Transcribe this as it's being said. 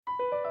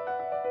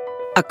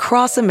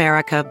Across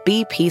America,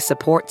 BP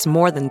supports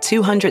more than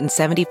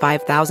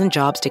 275,000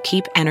 jobs to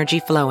keep energy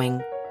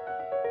flowing.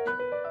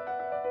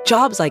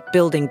 Jobs like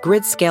building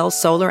grid-scale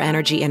solar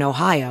energy in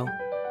Ohio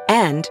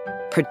and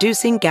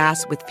producing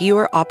gas with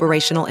fewer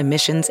operational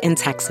emissions in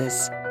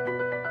Texas.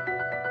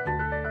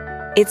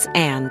 It's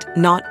and,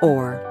 not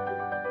or.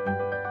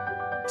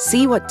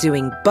 See what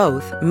doing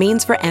both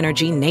means for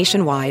energy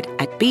nationwide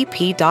at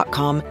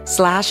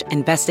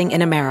bp.com/investing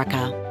in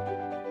America.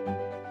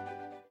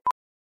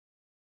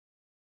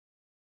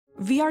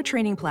 VR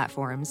training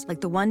platforms,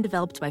 like the one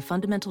developed by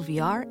Fundamental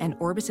VR and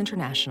Orbis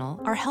International,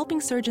 are helping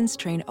surgeons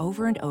train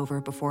over and over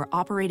before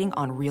operating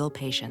on real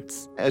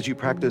patients. As you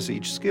practice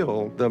each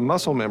skill, the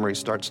muscle memory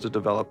starts to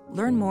develop.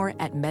 Learn more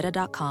at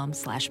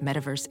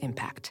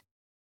meta.com/metaverseimpact.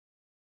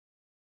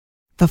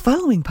 The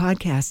following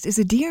podcast is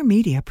a Dear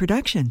Media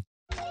production.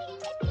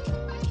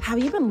 Have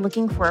you been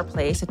looking for a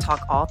place to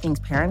talk all things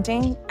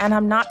parenting? And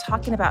I'm not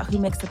talking about who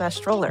makes the best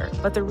stroller,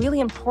 but the really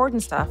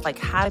important stuff like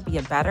how to be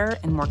a better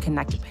and more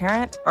connected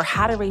parent or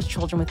how to raise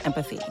children with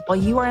empathy. Well,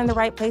 you are in the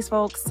right place,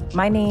 folks.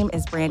 My name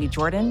is Brandy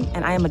Jordan,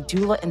 and I am a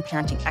doula and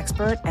parenting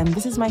expert, and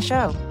this is my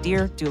show,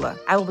 Dear Doula.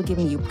 I will be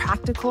giving you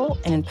practical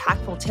and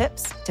impactful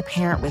tips to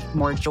parent with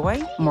more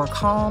joy, more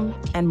calm,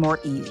 and more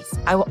ease.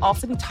 I will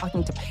also be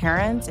talking to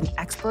parents and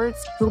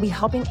experts who will be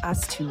helping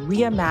us to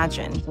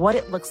reimagine what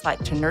it looks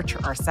like to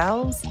nurture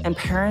ourselves and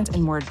parent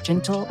in more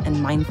gentle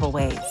and mindful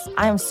ways.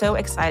 I am so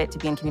excited to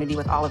be in community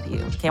with all of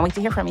you. Can't wait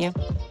to hear from you.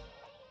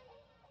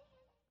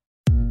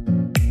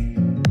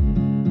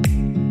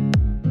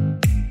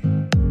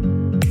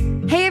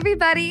 Hey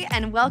everybody,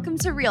 and welcome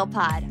to Real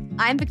Pod.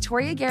 I'm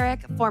Victoria Garrick,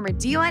 former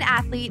D1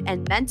 athlete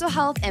and mental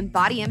health and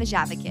body image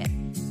advocate.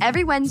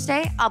 Every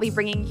Wednesday, I'll be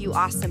bringing you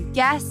awesome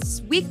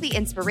guests, weekly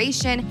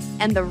inspiration,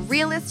 and the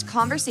realest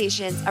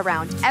conversations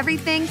around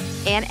everything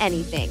and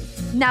anything.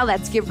 Now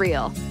let's get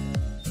real.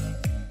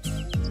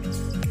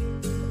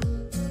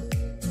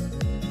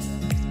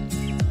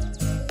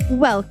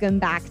 Welcome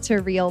back to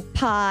Real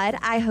Pod.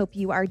 I hope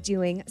you are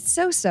doing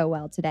so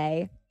well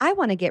today. I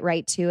want to get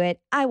right to it.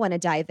 I want to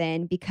dive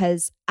in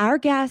because our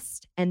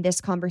guest and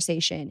this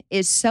conversation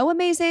is so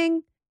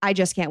amazing. I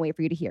just can't wait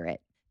for you to hear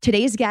it.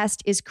 Today's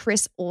guest is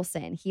Chris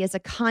Olsen. He is a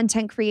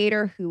content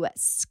creator who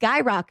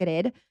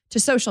skyrocketed to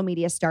social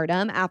media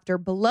stardom after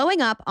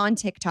blowing up on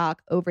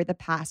TikTok over the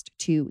past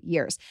 2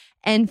 years.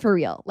 And for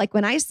real, like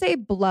when I say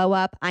blow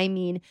up, I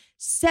mean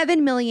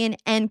 7 million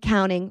and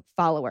counting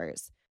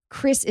followers.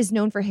 Chris is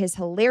known for his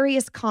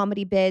hilarious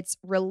comedy bits,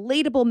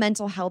 relatable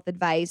mental health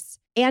advice,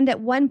 and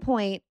at one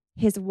point,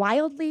 his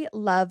wildly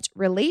loved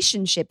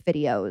relationship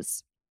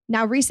videos.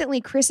 Now, recently,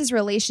 Chris's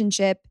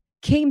relationship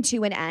came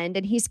to an end,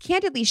 and he's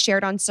candidly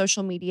shared on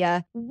social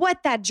media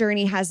what that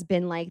journey has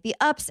been like, the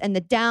ups and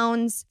the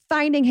downs,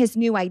 finding his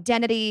new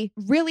identity,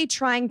 really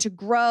trying to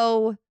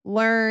grow,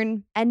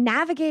 learn, and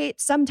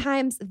navigate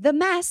sometimes the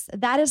mess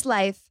that is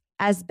life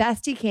as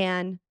best he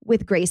can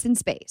with grace and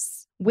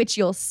space, which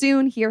you'll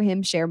soon hear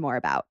him share more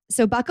about.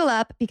 So buckle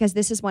up because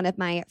this is one of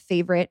my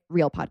favorite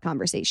Real Pod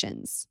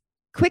conversations.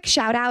 Quick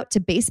shout out to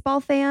Baseball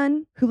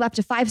Fan who left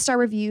a 5-star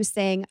review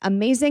saying,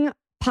 amazing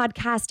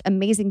podcast,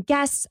 amazing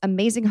guests,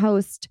 amazing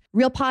host.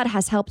 Real Pod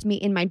has helped me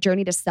in my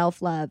journey to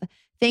self-love.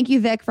 Thank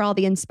you, Vic, for all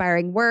the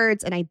inspiring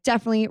words, and I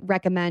definitely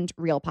recommend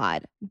Real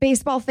Pod.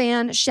 Baseball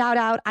Fan, shout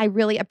out. I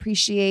really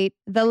appreciate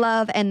the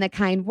love and the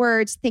kind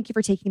words. Thank you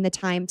for taking the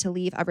time to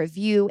leave a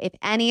review. If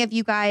any of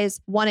you guys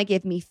want to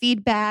give me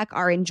feedback,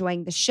 are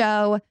enjoying the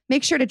show,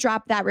 make sure to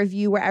drop that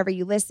review wherever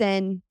you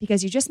listen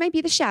because you just might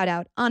be the shout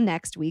out on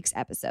next week's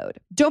episode.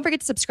 Don't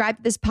forget to subscribe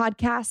to this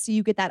podcast so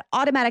you get that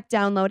automatic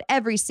download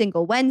every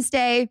single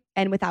Wednesday.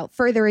 And without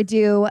further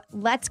ado,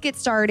 let's get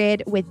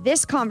started with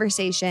this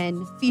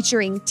conversation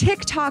featuring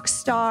TikTok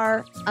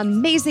star,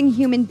 amazing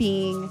human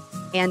being,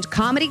 and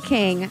comedy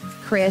king,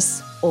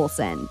 Chris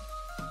Olsen.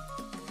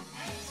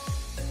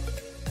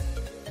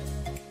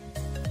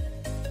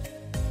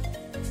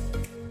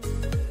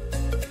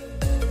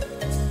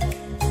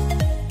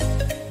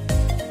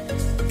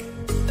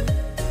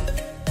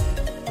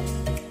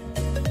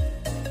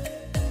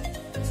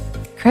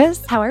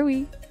 Chris, how are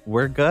we?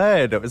 We're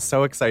good. I was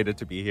so excited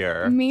to be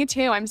here. Me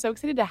too. I'm so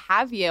excited to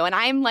have you. And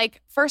I'm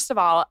like, first of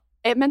all,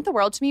 it meant the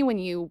world to me when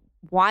you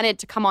wanted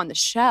to come on the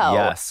show.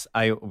 Yes.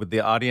 The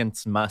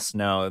audience must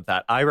know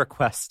that I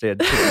requested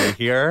to be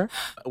here,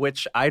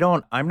 which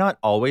I'm not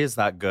always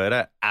that good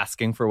at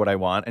asking for what I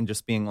want and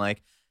just being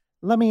like,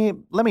 let me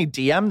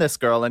DM this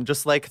girl and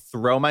just like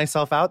throw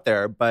myself out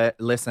there. But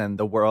listen,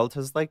 the world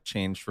has like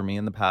changed for me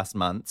in the past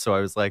month. So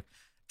I was like,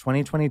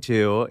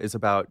 2022 is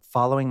about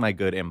following my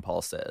good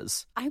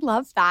impulses. I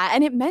love that.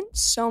 And it meant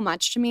so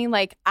much to me.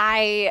 Like,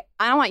 I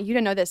don't want you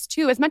to know this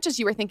too. As much as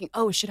you were thinking,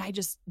 oh, should I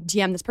just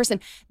DM this person?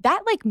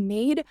 That like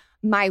made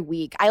my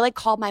week. I like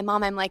called my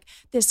mom. I'm like,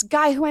 this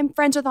guy who I'm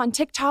friends with on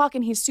TikTok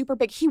and he's super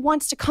big. He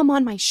wants to come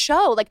on my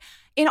show. Like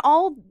in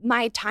all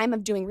my time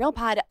of doing Real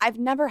Pod, I've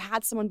never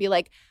had someone be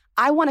like,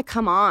 I want to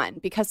come on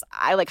because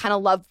I like kind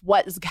of love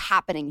what is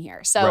happening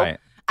here. So right.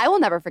 I will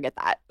never forget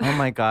that. Oh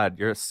my God,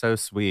 you're so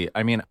sweet.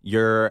 I mean,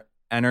 your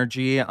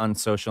energy on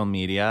social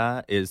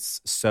media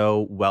is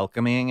so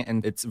welcoming,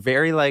 and it's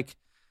very like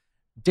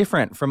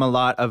different from a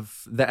lot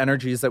of the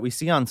energies that we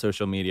see on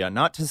social media.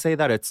 Not to say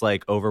that it's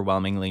like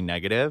overwhelmingly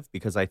negative,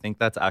 because I think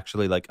that's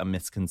actually like a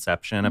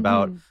misconception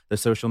about the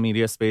social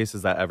media space,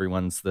 is that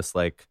everyone's this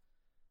like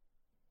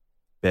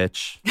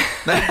bitch.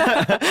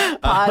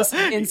 Pause.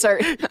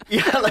 Insert.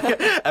 Yeah,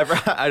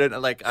 I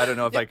don't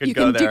know if I could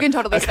go there. You can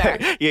totally okay.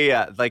 start.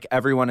 Yeah. Like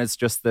everyone is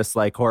just this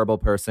like horrible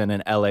person,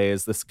 and LA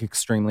is this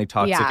extremely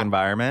toxic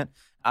environment.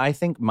 I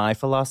think my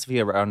philosophy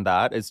around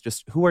that is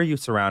just, who are you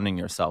surrounding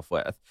yourself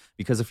with?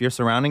 Because if you're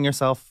surrounding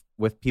yourself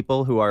with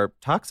people who are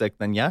toxic,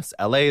 then yes,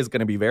 LA is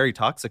going to be very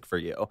toxic for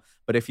you.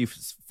 But if you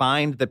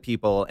find the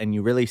people and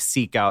you really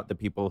seek out the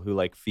people who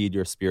like feed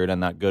your spirit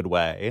in that good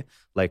way,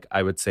 like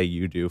I would say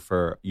you do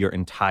for your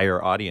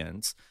entire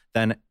audience,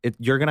 then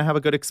you're going to have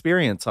a good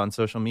experience on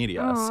social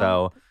media. Aww.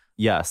 So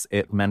yes,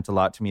 it meant a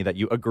lot to me that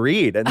you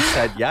agreed and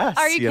said yes.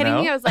 Are you kidding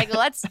me? I was like,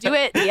 let's do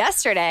it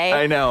yesterday.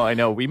 I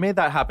know. We made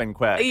that happen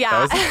quick. Yeah.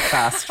 That was a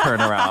fast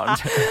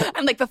turnaround.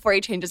 I'm like, before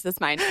he changes his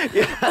mind.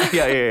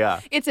 Yeah.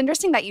 It's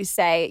interesting that you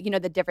say, you know,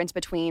 the difference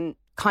between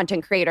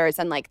content creators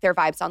and like their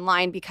vibes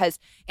online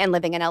and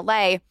living in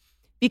LA,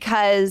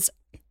 because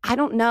I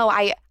don't know,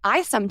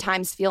 I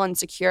sometimes feel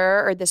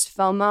insecure or this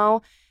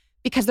FOMO,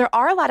 because there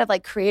are a lot of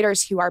like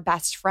creators who are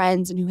best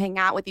friends and who hang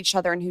out with each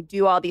other and who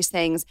do all these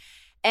things.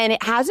 And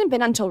it hasn't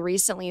been until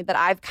recently that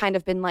I've kind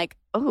of been like,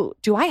 oh,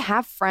 do I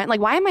have friends?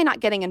 Like, why am I not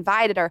getting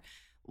invited? Or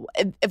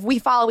if we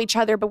follow each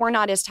other, but we're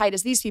not as tight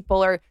as these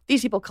people, or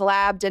these people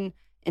collabed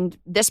and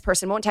this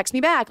person won't text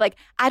me back. Like,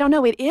 I don't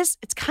know. It's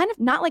kind of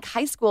not like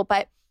high school,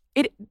 but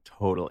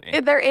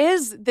there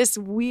is this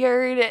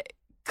weird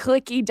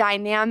cliquey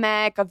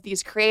dynamic of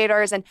these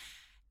creators, and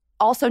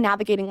also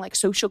navigating like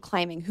social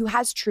climbing, who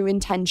has true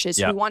intentions,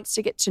 who wants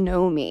to get to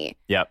know me.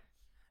 Yep.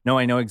 No,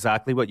 I know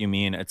exactly what you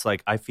mean. It's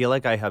like, I feel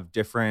like I have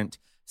different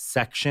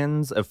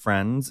sections of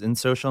friends in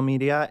social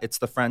media. It's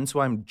the friends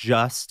who I'm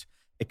just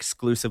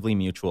exclusively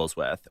mutuals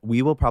with.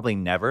 We will probably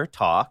never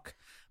talk,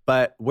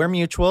 but we're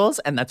mutuals,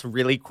 and that's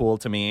really cool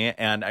to me.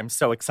 And I'm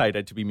so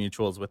excited to be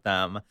mutuals with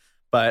them.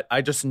 But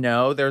I just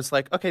know there's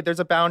like, okay,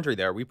 there's a boundary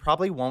there. We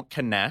probably won't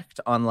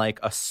connect on like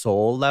a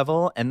soul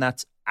level, and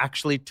that's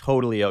actually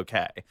totally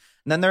okay.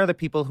 And then there are the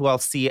people who I'll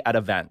see at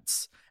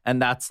events. And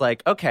that's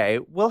like, okay,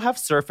 we'll have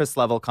surface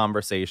level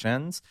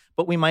conversations,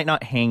 but we might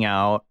not hang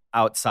out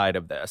outside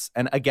of this.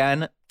 And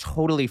again,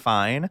 totally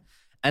fine.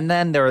 And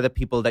then there are the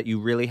people that you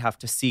really have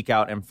to seek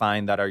out and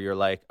find that are you're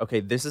like, okay,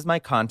 this is my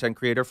content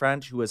creator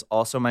friend who is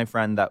also my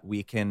friend that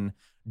we can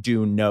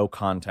do no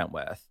content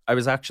with. I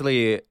was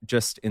actually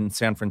just in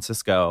San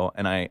Francisco,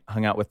 and I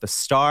hung out with the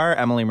star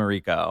Emily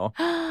Mariko.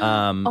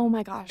 Oh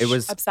my gosh. It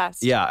was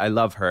obsessed. Yeah, I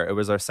love her. It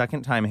was our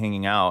second time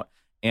hanging out.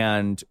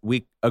 And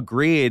we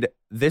agreed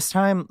this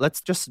time,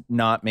 let's just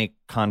not make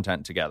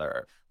content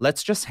together.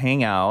 Let's just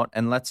hang out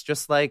and let's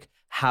just like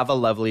have a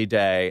lovely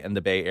day in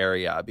the Bay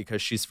Area, because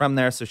she's from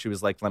there. So she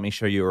was like, let me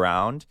show you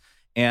around.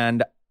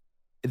 And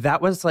that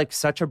was like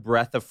such a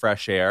breath of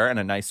fresh air and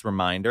a nice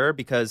reminder,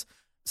 because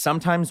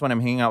sometimes when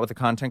I'm hanging out with a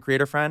content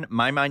creator friend,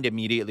 my mind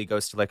immediately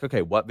goes to like,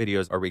 okay, what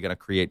videos are we going to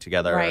create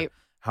together? Right.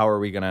 How are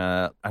we going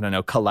to, I don't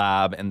know,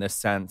 collab in this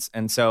sense?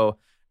 And so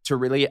to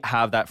really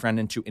have that friend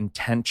and to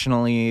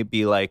intentionally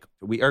be like,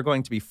 we are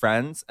going to be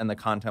friends and the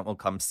content will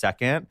come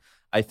second,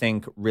 I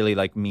think really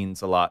like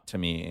means a lot to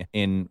me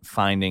in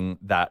finding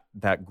that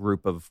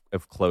group of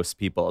close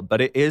people. But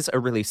it is a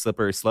really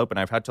slippery slope. And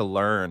I've had to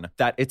learn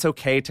that it's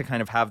okay to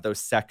kind of have those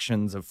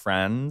sections of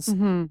friends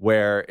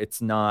where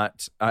it's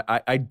not,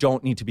 I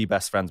don't need to be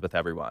best friends with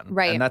everyone.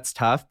 Right. And that's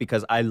tough,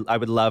 because I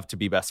would love to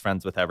be best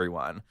friends with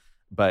everyone.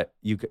 But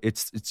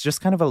it's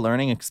just kind of a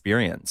learning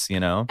experience, you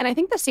know? And I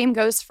think the same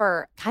goes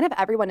for kind of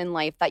everyone in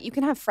life, that you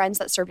can have friends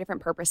that serve different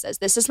purposes.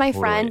 This is my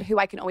friend who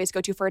I can always go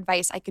to for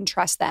advice. I can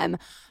trust them,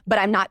 but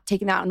I'm not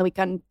taking them out on the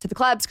weekend to the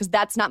clubs, because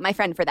that's not my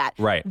friend for that.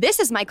 Right. This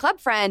is my club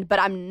friend, but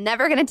I'm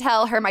never going to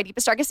tell her my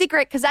deepest, darkest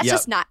secret, because that's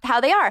just not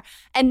how they are.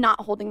 And not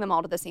holding them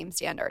all to the same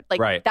standard.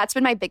 Like that's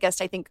been my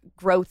biggest, I think,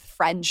 growth,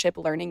 friendship,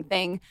 learning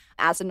thing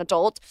as an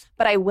adult.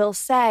 But I will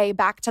say,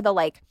 back to the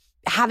like,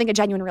 having a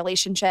genuine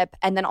relationship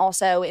and then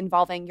also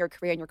involving your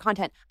career and your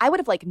content, I would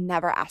have like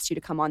never asked you to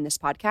come on this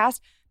podcast,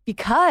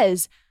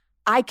 because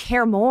I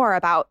care more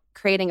about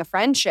creating a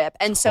friendship.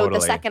 And so the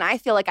second I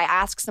feel like I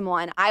ask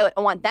someone, I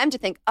want them to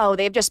think, oh,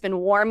 they've just been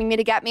warming me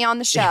to get me on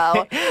the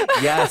show.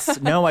 Yes.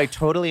 No, I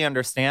totally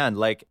understand.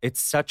 Like, it's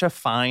such a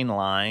fine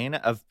line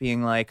of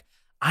being like,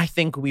 I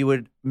think we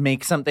would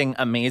make something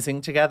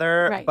amazing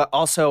together, right. But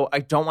also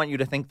I don't want you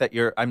to think that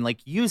I'm like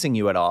using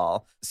you at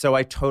all. So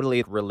I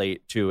totally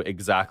relate to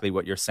exactly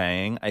what you're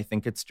saying. I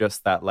think it's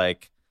just that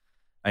like,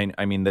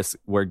 I mean, this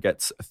word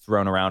gets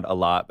thrown around a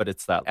lot, but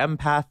it's that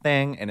empath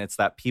thing and it's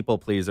that people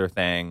pleaser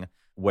thing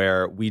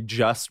where we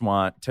just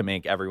want to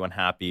make everyone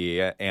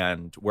happy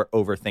and we're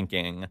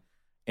overthinking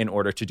in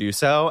order to do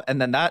so. And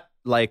then that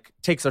like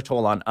takes a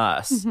toll on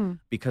us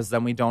because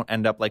then we don't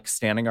end up like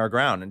standing our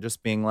ground and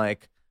just being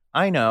like,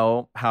 I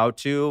know how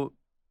to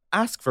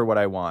ask for what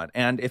I want.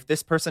 And if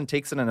this person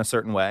takes it in a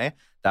certain way,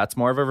 that's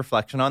more of a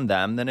reflection on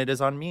them than it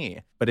is on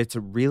me. But it's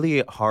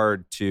really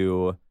hard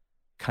to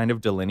kind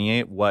of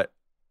delineate what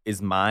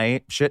is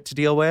my shit to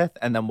deal with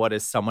and then what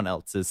is someone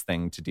else's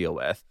thing to deal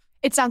with.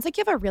 It sounds like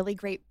you have a really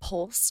great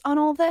pulse on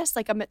all this,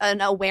 like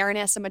an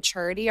awareness, a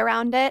maturity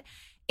around it.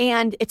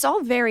 And it's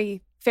all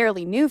very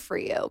fairly new for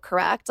you,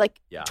 correct? Like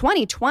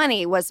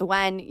 2020 was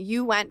when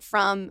you went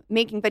from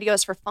making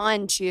videos for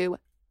fun to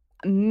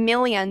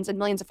millions and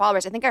millions of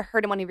followers. I think I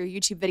heard in one of your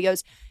YouTube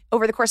videos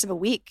over the course of a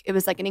week, it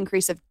was like an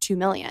increase of 2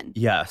 million.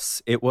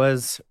 Yes, it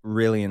was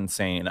really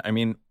insane. I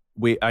mean,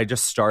 I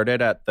just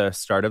started at the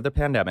start of the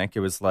pandemic. It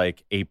was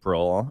like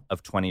April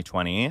of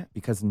 2020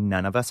 because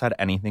none of us had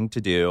anything to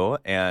do.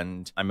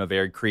 And I'm a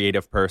very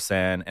creative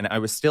person. And I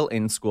was still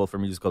in school for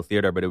musical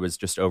theater, but it was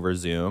just over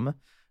Zoom.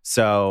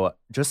 So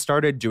just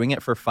started doing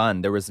it for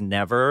fun. There was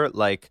never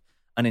like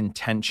an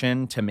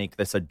intention to make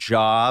this a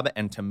job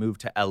and to move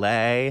to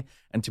LA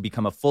and to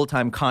become a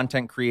full-time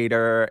content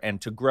creator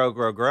and to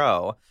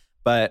grow.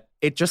 But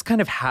it just kind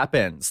of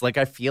happens. Like,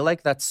 I feel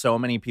like that's so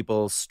many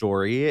people's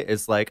story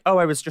is like, oh,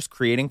 I was just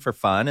creating for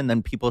fun. And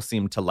then people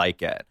seem to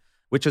like it,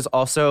 which is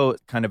also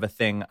kind of a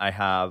thing I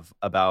have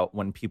about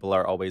when people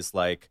are always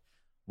like,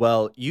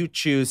 well, you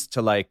choose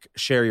to like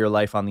share your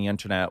life on the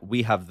internet.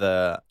 We have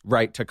the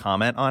right to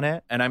comment on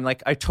it. And I'm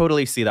like, I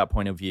totally see that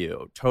point of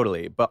view.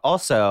 Totally. But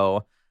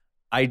also,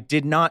 I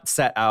did not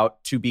set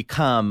out to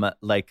become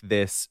like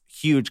this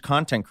huge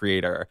content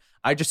creator.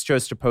 I just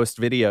chose to post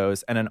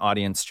videos and an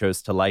audience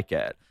chose to like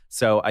it.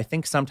 So I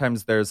think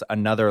sometimes there's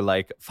another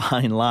like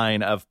fine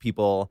line of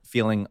people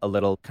feeling a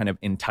little kind of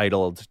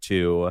entitled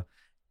to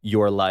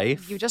your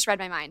life. You just read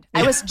my mind.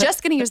 I was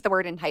just going to use the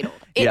word entitled.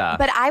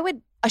 But I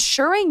would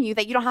assuring you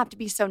that you don't have to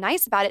be so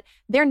nice about it.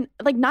 They're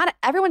like not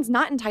everyone's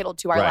not entitled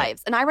to our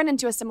lives. And I run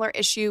into a similar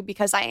issue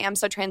because I am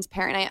so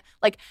transparent.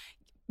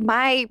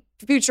 My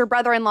future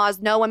brother-in-laws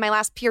know when my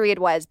last period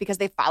was because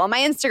they follow my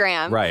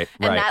Instagram.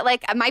 And that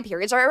like my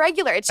periods are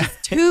irregular. It's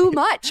just too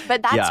much.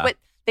 But that's what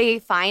they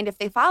find if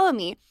they follow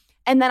me.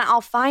 And then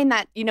I'll find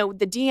that, you know,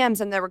 the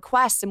DMs and the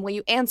requests and will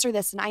you answer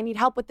this? And I need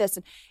help with this.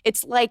 And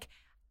it's like,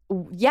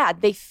 yeah,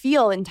 they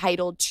feel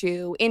entitled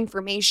to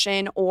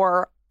information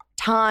or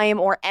time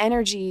or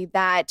energy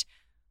that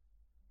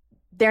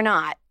they're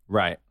not.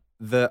 Right.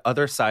 The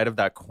other side of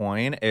that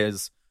coin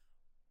is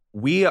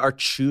we are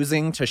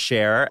choosing to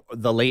share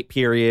the late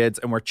periods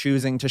and we're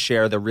choosing to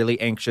share the really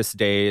anxious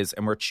days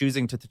and we're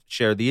choosing to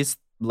share these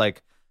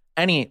like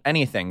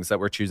any things that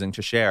we're choosing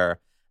to share.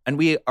 And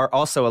we are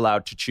also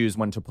allowed to choose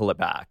when to pull it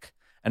back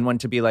and when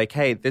to be like,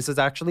 hey, this is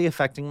actually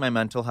affecting my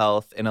mental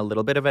health in a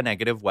little bit of a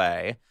negative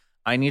way.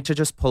 I need to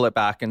just pull it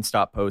back and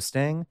stop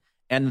posting.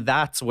 And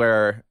that's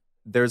where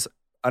there's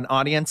an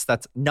audience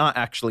that's not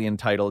actually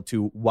entitled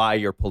to why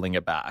you're pulling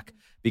it back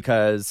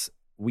because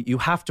you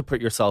have to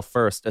put yourself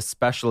first,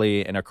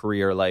 especially in a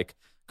career like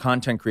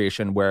content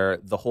creation where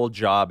the whole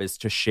job is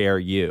to share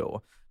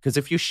you. Because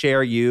if you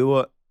share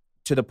you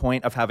to the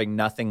point of having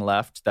nothing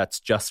left that's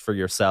just for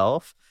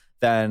yourself,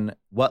 then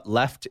what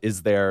left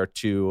is there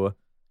to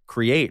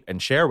create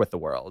and share with the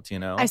world, you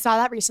know? I saw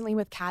that recently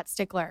with Kat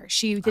Stickler.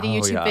 She did a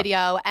YouTube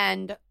video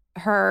and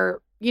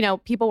her, you know,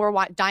 people were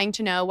dying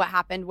to know what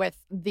happened with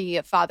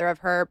the father of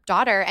her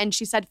daughter. And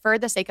she said, for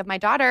the sake of my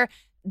daughter,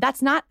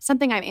 that's not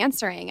something I'm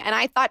answering. And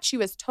I thought she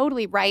was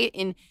totally right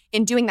in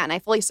doing that. And I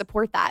fully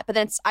support that. But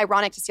then it's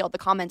ironic to see all the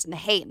comments and the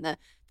hate and the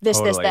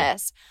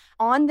this.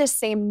 On this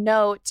same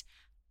note,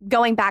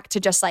 going back to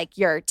just like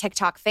your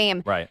TikTok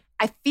fame,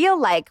 I feel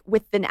like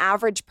with an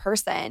average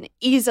person,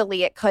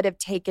 easily it could have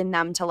taken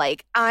them to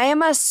like, I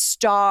am a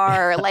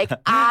star. Like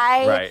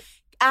I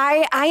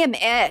am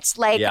it.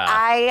 Like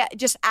I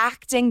just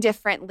acting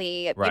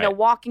differently, you know,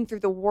 walking through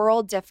the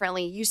world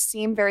differently. You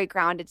seem very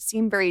grounded,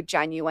 seem very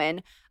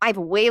genuine. I have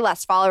way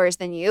less followers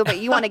than you, but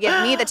you want to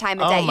give me the time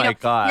of day. Oh my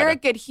God. You're a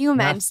good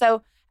human.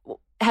 So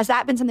has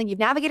that been something you've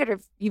navigated or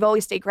you've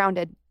always stayed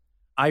grounded?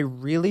 I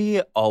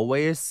really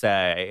always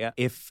say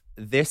if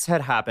this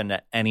had happened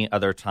at any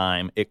other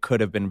time, it could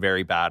have been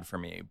very bad for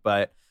me.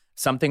 But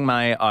something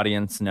my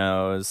audience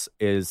knows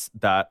is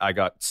that I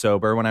got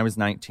sober when I was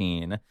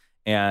 19.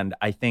 And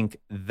I think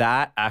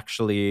that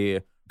actually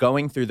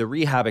going through the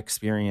rehab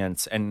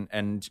experience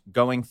and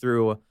going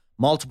through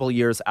multiple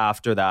years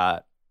after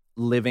that,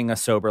 living a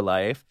sober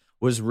life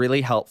was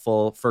really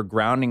helpful for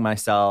grounding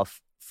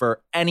myself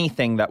for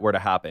anything that were to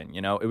happen. You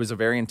know, it was a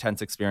very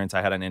intense experience.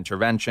 I had an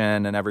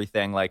intervention and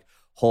everything, like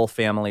whole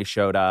family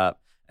showed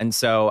up. And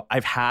so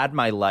I've had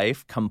my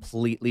life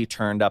completely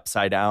turned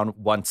upside down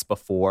once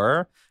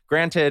before.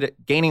 Granted,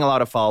 gaining a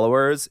lot of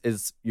followers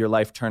is your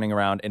life turning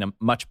around in a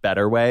much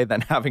better way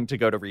than having to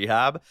go to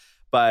rehab.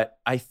 But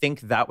I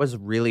think that was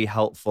really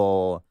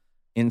helpful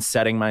in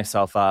setting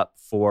myself up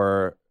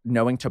for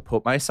knowing to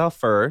put myself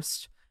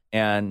first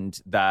and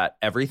that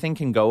everything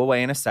can go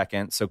away in a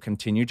second. So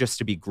continue just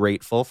to be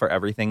grateful for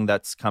everything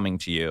that's coming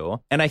to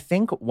you. And I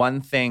think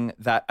one thing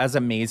that, as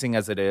amazing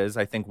as it is,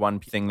 I think one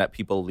thing that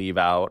people leave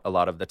out a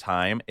lot of the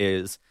time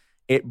is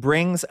it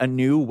brings a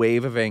new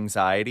wave of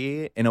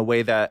anxiety in a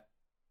way that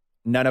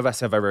none of us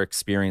have ever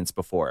experienced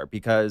before,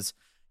 because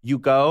you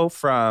go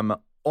from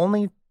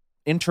only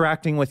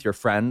interacting with your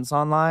friends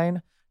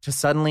online to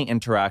suddenly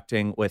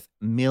interacting with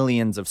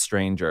millions of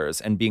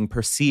strangers and being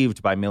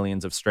perceived by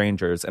millions of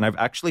strangers. And I've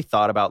actually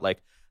thought about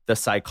like the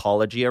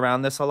psychology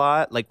around this a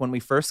lot. Like when we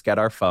first get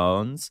our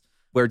phones,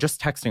 we're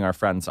just texting our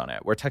friends on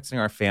it. We're texting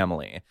our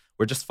family.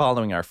 We're just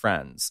following our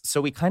friends.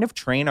 So we kind of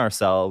train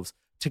ourselves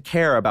to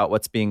care about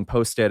what's being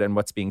posted and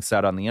what's being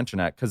said on the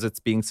internet because it's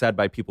being said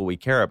by people we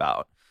care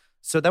about.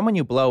 So then when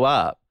you blow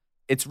up,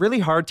 it's really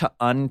hard to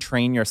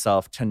untrain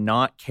yourself to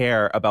not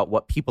care about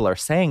what people are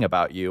saying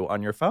about you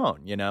on your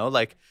phone, you know?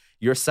 Like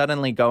you're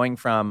suddenly going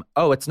from,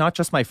 oh, it's not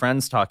just my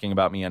friends talking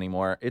about me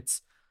anymore.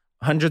 It's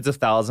hundreds of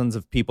thousands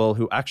of people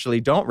who actually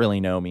don't really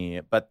know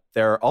me, but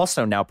they're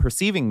also now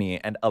perceiving me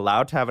and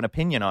allowed to have an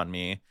opinion on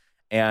me.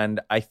 And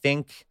I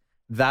think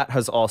that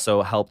has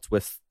also helped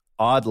with,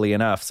 oddly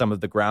enough, some of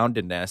the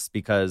groundedness,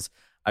 because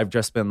I've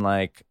just been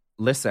like,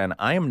 listen,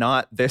 I am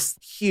not this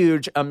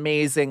huge,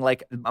 amazing,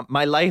 like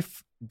my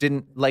life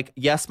didn't like,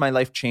 yes, my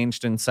life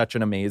changed in such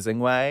an amazing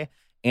way.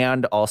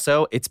 And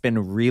also it's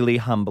been really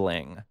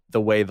humbling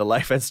the way the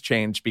life has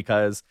changed,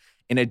 because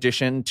in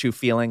addition to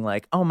feeling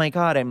like, oh my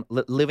God, I'm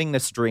living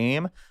this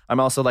dream,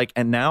 I'm also like,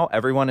 and now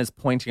everyone is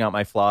pointing out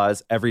my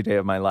flaws every day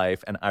of my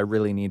life. And I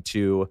really need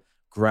to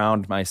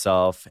ground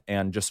myself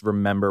and just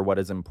remember what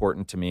is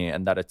important to me,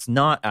 and that it's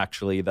not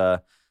actually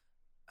the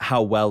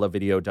how well a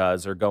video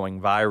does or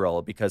going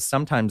viral, because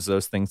sometimes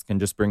those things can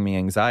just bring me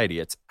anxiety.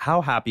 It's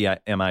how happy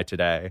am I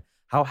today?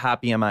 How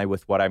happy am I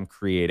with what I'm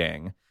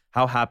creating?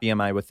 How happy am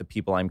I with the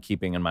people I'm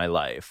keeping in my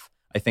life?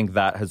 I think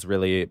that has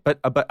really, but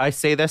I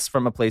say this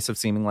from a place of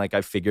seeming like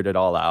I've figured it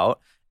all out.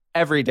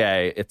 Every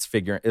day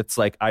it's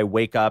like I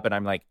wake up and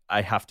I'm like,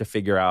 I have to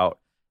figure out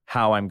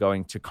how I'm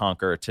going to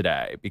conquer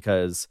today,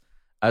 because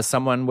as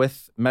someone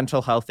with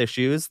mental health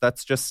issues,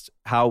 that's just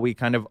how we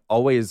kind of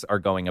always are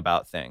going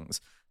about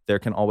things. There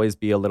can always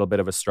be a little bit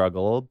of a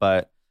struggle,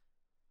 but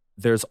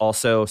there's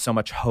also so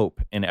much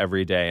hope in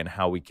every day and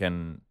how we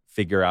can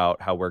figure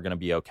out how we're going to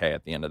be okay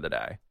at the end of the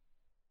day.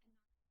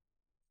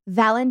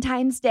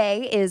 Valentine's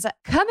Day is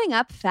coming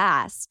up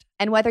fast.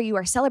 And whether you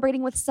are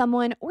celebrating with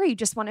someone or you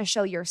just want to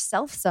show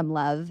yourself some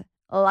love,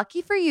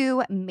 lucky for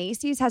you,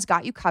 Macy's has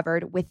got you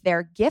covered with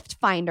their gift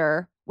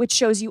finder, which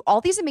shows you all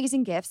these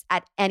amazing gifts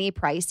at any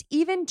price,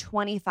 even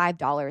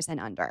 $25 and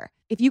under.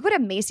 If you go to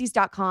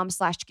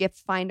Macy's.com/gift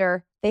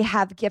finder, they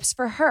have gifts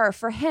for her,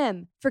 for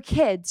him, for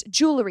kids,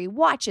 jewelry,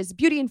 watches,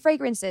 beauty and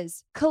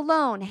fragrances,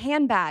 cologne,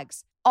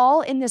 handbags,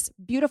 all in this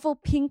beautiful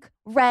pink,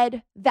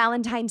 red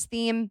Valentine's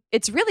theme.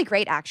 It's really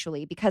great,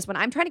 actually, because when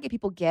I'm trying to get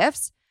people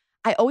gifts,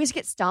 I always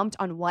get stumped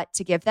on what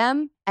to give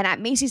them. And at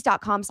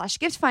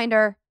Macy's.com/gift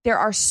finder, there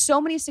are so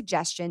many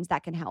suggestions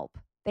that can help.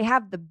 They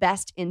have the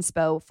best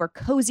inspo for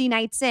cozy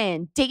nights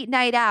in, date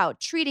night out,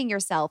 treating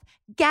yourself,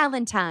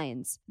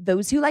 galentines,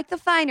 those who like the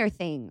finer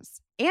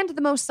things, and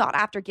the most sought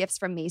after gifts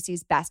from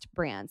Macy's best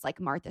brands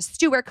like Martha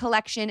Stewart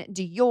Collection,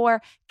 Dior,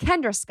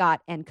 Kendra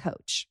Scott, and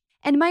Coach.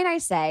 And might I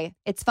say,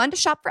 it's fun to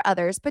shop for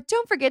others, but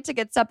don't forget to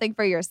get something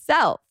for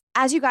yourself.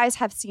 As you guys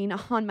have seen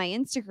on my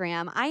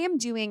Instagram, I am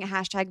doing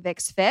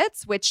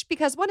 #VixFits, which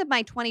because one of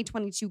my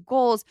 2022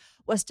 goals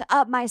was to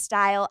up my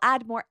style,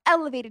 add more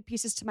elevated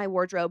pieces to my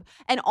wardrobe,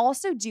 and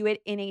also do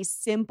it in a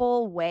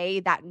simple way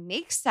that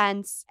makes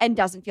sense and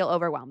doesn't feel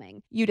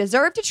overwhelming. You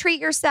deserve to treat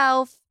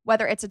yourself,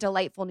 whether it's a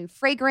delightful new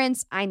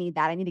fragrance. I need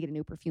that. I need to get a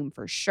new perfume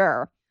for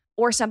sure.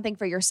 Or something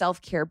for your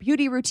self-care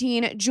beauty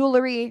routine,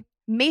 jewelry.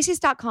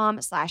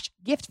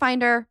 Macy's.com/gift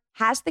finder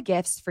has the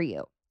gifts for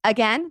you.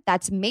 Again,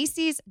 that's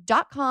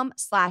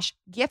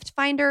Macy's.com/gift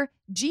finder,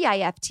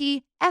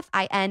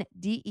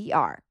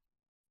 GIFTFINDER.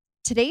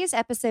 Today's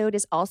episode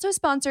is also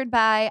sponsored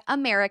by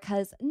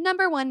America's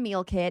 #1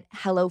 meal kit,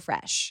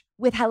 HelloFresh.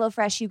 With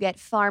HelloFresh, you get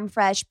farm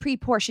fresh,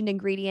 pre-portioned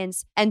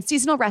ingredients and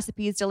seasonal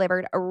recipes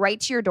delivered right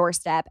to your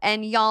doorstep.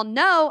 And y'all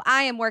know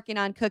I am working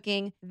on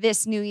cooking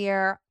this new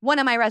year. One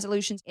of my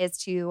resolutions is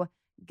to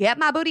get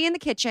my booty in the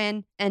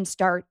kitchen and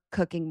start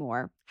cooking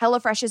more.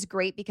 HelloFresh is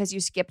great because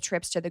you skip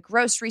trips to the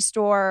grocery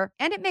store,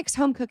 and it makes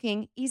home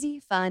cooking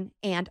easy, fun,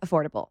 and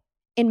affordable.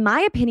 In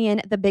my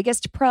opinion, the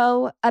biggest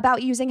pro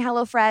about using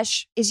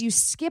HelloFresh is you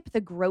skip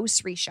the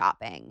grocery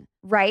shopping,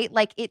 right?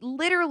 Like it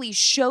literally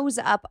shows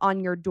up on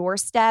your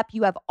doorstep.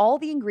 You have all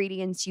the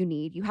ingredients you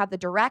need. You have the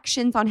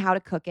directions on how to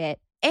cook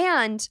it,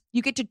 and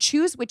you get to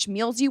choose which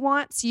meals you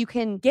want so you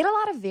can get a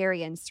lot of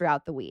variance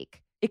throughout the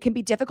week. It can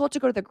be difficult to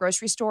go to the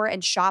grocery store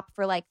and shop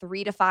for like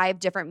 3 to 5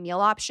 different meal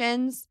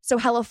options. So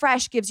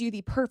HelloFresh gives you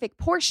the perfect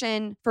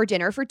portion for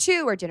dinner for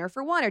 2 or dinner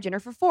for 1 or dinner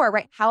for 4,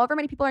 right? However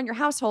many people are in your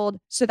household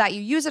so that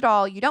you use it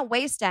all, you don't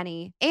waste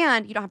any,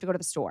 and you don't have to go to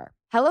the store.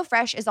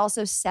 HelloFresh is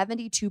also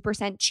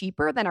 72%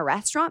 cheaper than a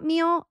restaurant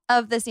meal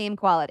of the same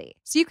quality.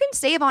 So you can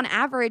save on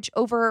average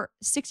over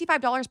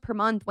 $65 per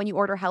month when you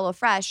order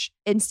HelloFresh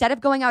instead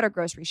of going out or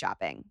grocery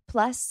shopping.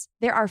 Plus,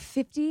 there are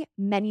 50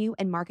 menu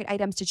and market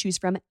items to choose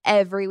from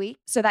every week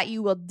so that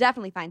you will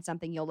definitely find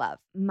something you'll love.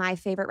 My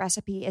favorite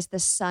recipe is the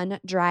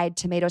sun-dried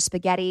tomato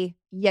spaghetti.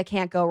 You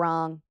can't go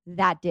wrong.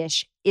 That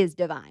dish is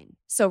divine.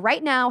 So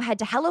right now, head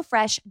to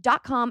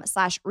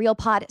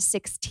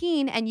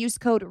HelloFresh.com/RealPod16 and use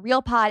code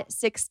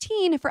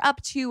RealPod16 for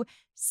up to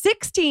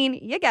 16,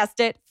 you guessed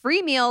it,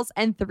 free meals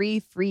and 3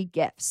 free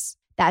gifts.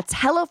 That's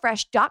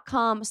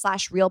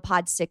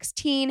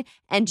HelloFresh.com/RealPod16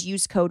 and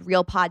use code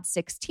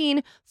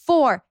RealPod16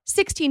 for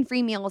 16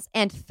 free meals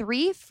and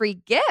 3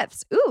 free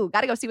gifts. Ooh,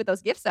 gotta go see what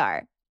those gifts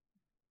are.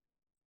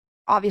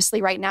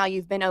 Obviously, right now,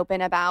 you've been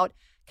open about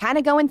kind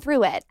of going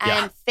through it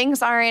and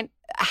things aren't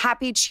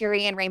happy,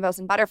 cheery, and rainbows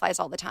and butterflies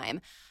all the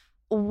time.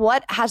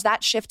 What has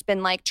that shift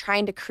been like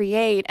trying to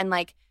create and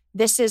like,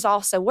 this is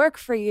also work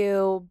for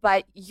you,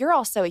 but you're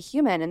also a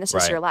human and this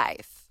is your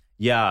life?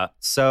 Yeah.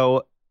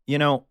 So, you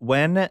know,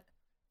 when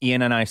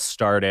Ian and I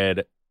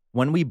started,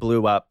 when we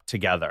blew up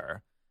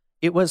together,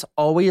 it was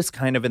always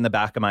kind of in the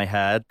back of my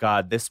head,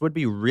 God, this would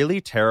be really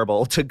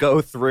terrible to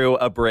go through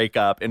a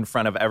breakup in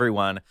front of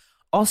everyone.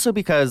 Also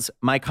because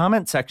my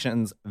comment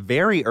sections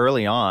very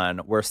early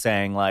on were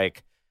saying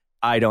like,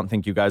 I don't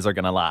think you guys are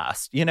going to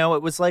last. You know,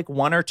 it was like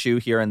 1 or 2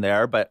 here and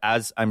there, but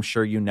as I'm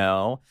sure you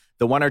know,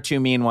 the 1 or 2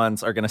 mean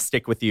ones are going to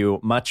stick with you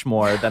much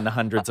more than the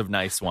hundreds of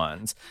nice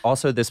ones.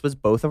 Also, this was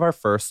both of our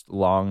first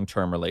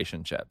long-term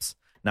relationships.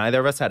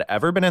 Neither of us had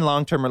ever been in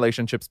long-term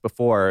relationships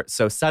before.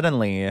 So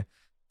suddenly,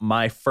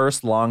 my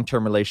first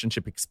long-term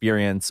relationship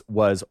experience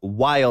was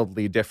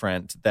wildly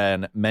different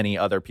than many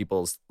other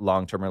people's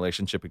long-term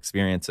relationship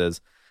experiences.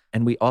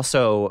 And we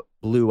also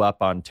blew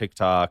up on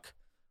TikTok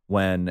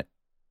when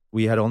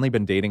we had only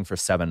been dating for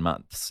 7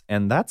 months.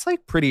 And that's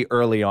like pretty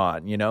early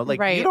on, you know, like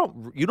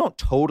you don't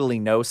totally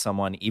know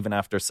someone even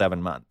after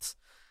 7 months.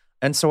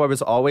 And so it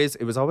was always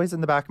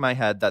in the back of my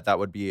head that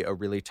would be a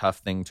really tough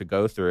thing to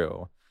go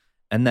through.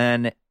 And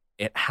then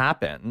it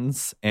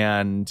happens.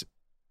 And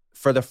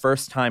for the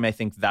first time, I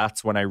think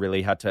that's when I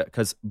really had to,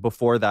 because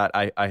before that,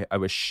 I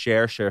was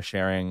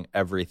sharing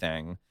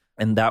everything.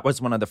 And that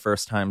was one of the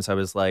first times I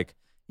was like,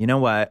 you know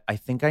what? I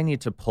think I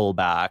need to pull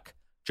back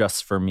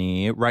just for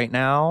me right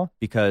now,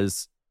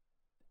 because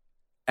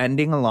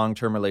ending a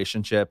long-term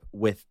relationship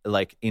with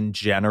like in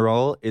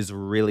general is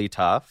really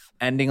tough.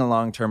 Ending a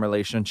long-term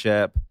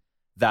relationship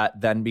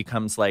that then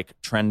becomes like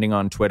trending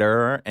on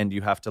Twitter and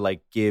you have to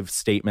like give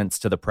statements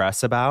to the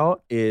press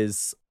about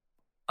is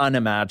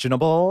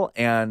unimaginable.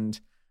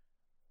 And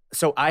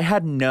so I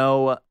had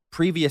no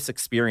previous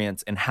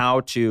experience in how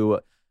to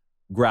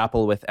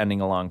grapple with ending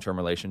a long-term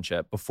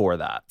relationship before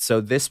that. So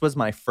this was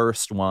my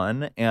first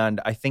one. And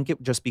I think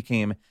it just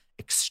became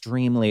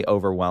extremely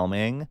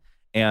overwhelming.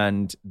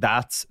 And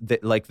that's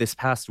like this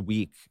past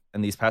week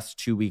and these past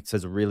 2 weeks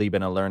has really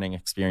been a learning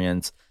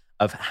experience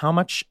of how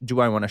much do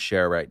I want to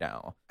share right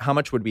now? How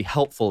much would be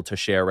helpful to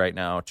share right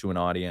now to an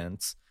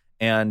audience?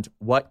 And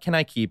what can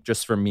I keep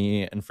just for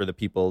me and for the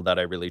people that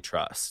I really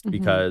trust? Mm-hmm.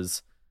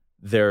 Because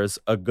there's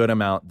a good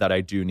amount that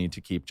I do need to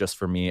keep just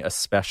for me,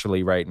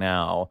 especially right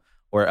now,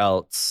 or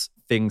else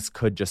things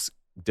could just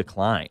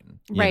decline,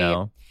 you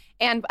know?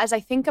 And as I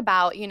think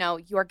about, you know,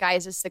 your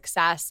guys'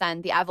 success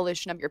and the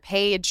evolution of your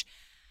page,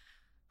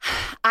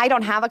 I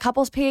don't have a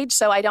couples page,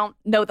 so I don't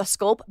know the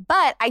scope,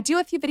 but I do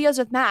a few videos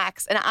with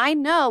Max, and I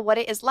know what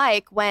it is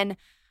like when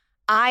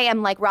I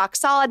am like rock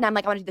solid and I'm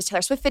like, I want to do this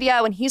Taylor Swift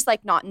video, and he's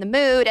like not in the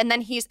mood. And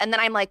then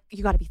I'm like,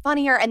 you got to be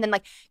funnier. And then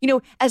like, you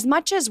know, as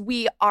much as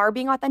we are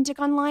being authentic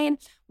online,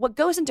 what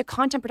goes into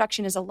content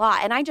production is a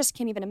lot. And I just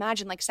can't even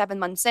imagine like 7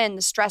 months in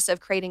the stress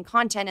of creating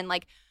content and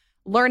like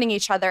learning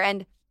each other.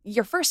 And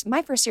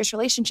my first serious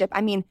relationship,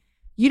 I mean,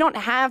 you don't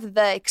have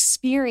the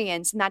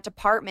experience in that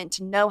department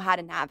to know how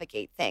to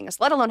navigate things,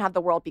 let alone have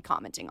the world be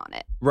commenting on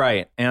it.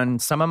 Right. And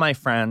some of my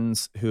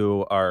friends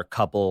who are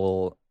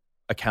couple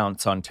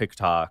accounts on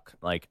TikTok,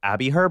 like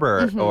Abby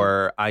Herbert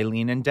or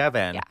Eileen and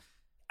Devin. Yeah.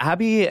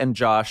 Abby and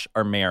Josh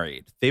are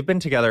married. They've been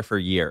together for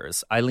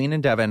years. Eileen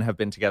and Devin have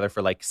been together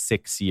for like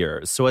 6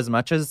 years. So as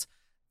much as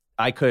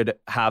I could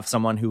have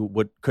someone who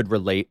could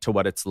relate to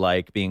what it's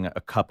like being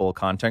a couple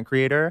content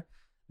creator,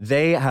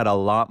 they had a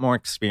lot more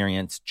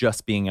experience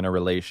just being in a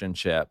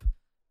relationship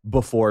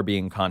before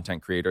being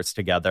content creators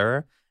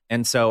together.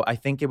 And so I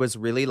think it was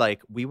really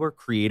like we were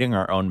creating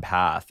our own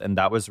path, and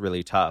that was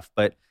really tough.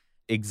 But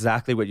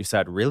exactly what you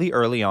said, really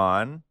early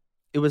on,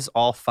 it was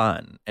all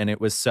fun. And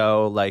it was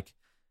so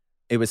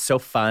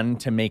fun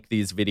to make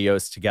these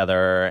videos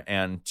together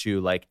and to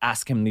like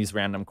ask him these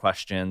random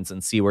questions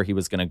and see where he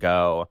was going to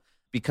go,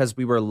 because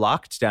we were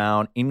locked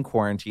down in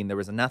quarantine. There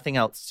was nothing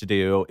else to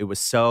do.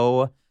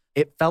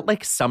 It felt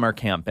like summer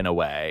camp in a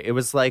way. It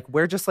was like,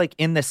 we're just like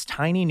in this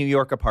tiny New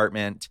York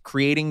apartment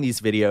creating these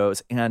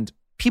videos and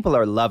people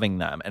are loving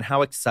them, and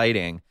how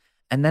exciting.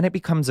 And then it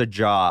becomes a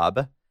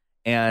job.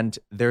 And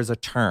there's a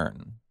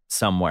turn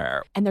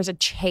somewhere. And there's a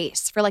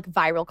chase for like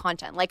viral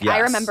content. Like yes. I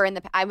remember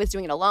I was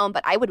doing it alone,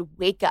 but I would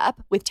wake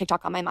up with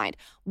TikTok on my mind.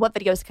 What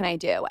videos can I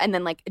do? And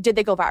then like, did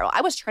they go viral?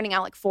 I was turning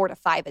out like 4 to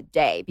 5 a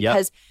day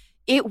because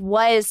it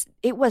was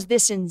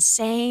this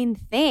insane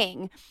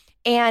thing.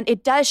 And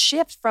it does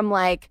shift from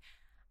like,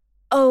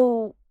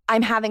 oh,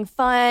 I'm having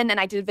fun and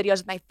I did videos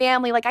with my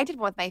family. Like I did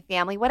one with my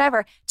family,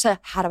 whatever, to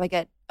how do I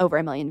get over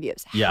 1 million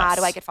views. Yes. How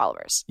do I get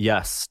followers?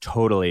 Yes,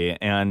 totally.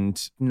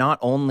 And not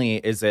only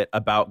is it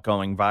about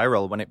going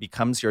viral, when it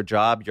becomes your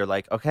job, you're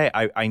like, okay,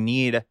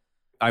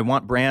 I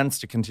want brands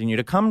to continue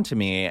to come to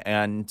me,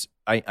 and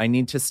I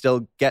need to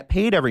still get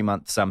paid every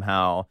month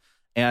somehow.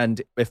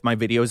 And if my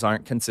videos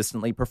aren't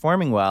consistently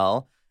performing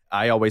well,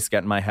 I always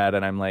get in my head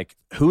and I'm like,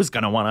 who's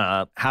going to want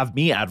to have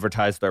me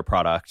advertise their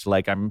product?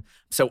 Like, I'm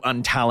so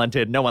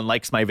untalented. No one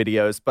likes my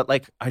videos. But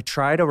like, I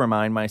try to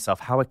remind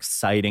myself how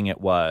exciting it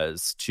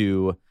was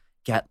to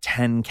get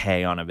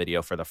 10K on a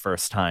video for the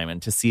first time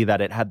and to see that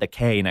it had the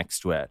K next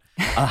to it,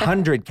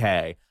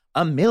 100K,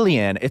 1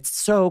 million. It's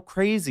so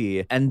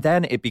crazy. And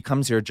then it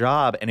becomes your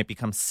job and it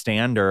becomes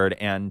standard,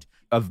 and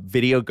a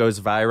video goes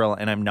viral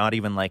and I'm not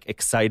even like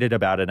excited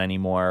about it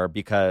anymore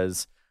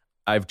because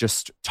I've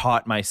just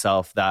taught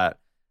myself that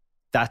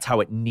that's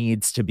how it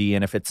needs to be.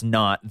 And if it's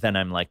not, then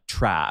I'm like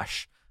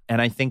trash.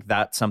 And I think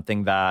that's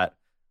something that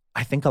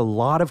I think a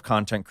lot of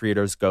content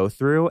creators go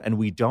through, and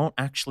we don't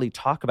actually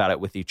talk about it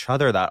with each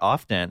other that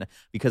often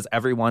because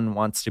everyone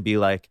wants to be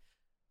like,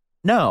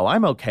 no,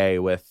 I'm okay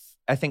with,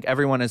 I think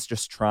everyone is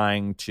just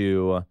trying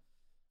to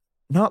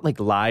not like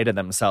lie to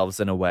themselves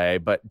in a way,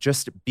 but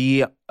just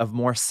be of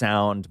more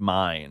sound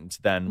mind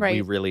than we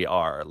really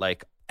are.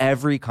 Like,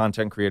 every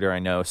content creator I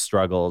know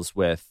struggles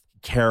with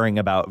caring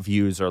about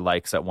views or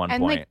likes at one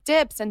point. And like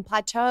dips and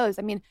plateaus.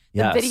 I mean,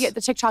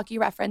 the TikTok you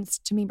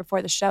referenced to me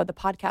before the show, the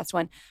podcast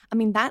one, I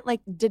mean, that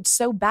like did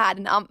so bad.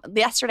 And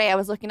yesterday I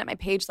was looking at my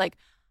page like,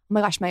 oh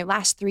my gosh, my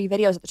last 3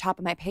 videos at the top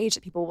of my page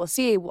that people will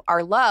see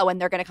are low, and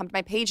they're going to come to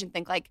my page and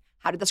think like,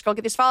 how did this girl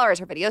get these followers?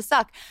 Her videos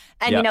suck.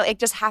 And you know, it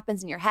just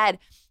happens in your head.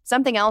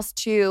 Something else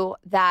too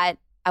that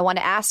I want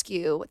to ask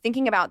you,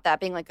 thinking about that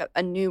being like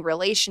a new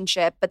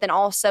relationship, but then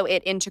also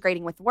it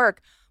integrating with work.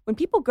 When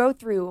people go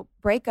through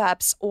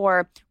breakups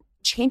or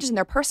changes in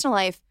their personal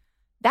life,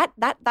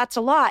 that's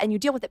a lot, and you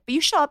deal with it. But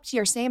you show up to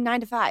your same 9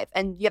 to 5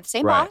 and you have the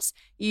same boss,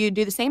 you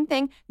do the same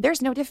thing.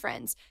 There's no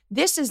difference.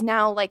 This is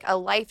now like a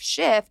life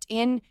shift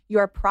in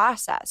your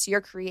process,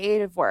 your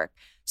creative work.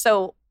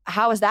 So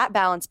how has that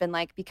balance been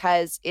like?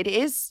 Because it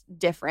is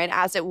different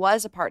as it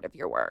was a part of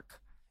your work.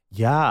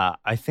 Yeah,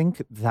 I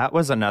think that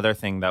was another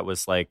thing that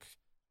was like,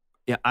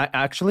 I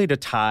actually, to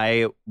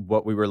tie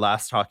what we were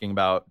last talking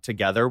about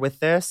together with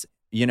this,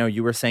 you know,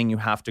 you were saying you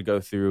have to go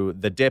through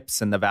the dips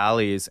and the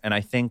valleys. And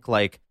I think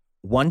like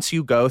once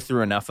you go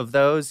through enough of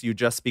those, you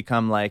just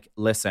become like,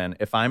 listen,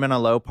 if I'm in a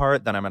low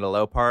part, then I'm at a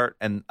low part,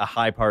 and a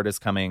high part is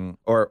coming,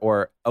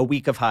 or a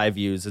week of high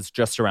views is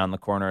just around the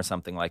corner or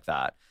something like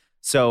that.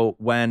 So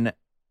when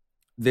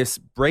this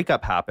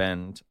breakup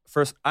happened,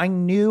 first, I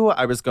knew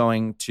I was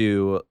going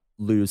to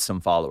lose some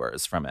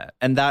followers from it.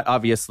 And that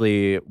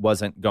obviously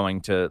wasn't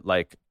going to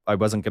like, I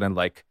wasn't going to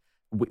like,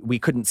 we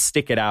couldn't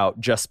stick it out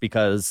just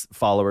because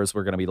followers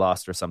were going to be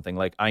lost or something.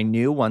 Like, I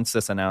knew once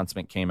this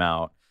announcement came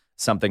out,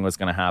 something was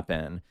going to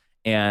happen.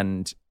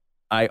 And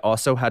I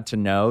also had to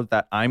know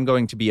that I'm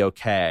going to be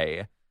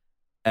okay.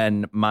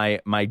 And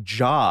my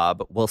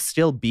job will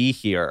still be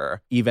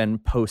here even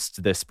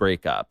post this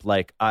breakup.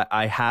 Like,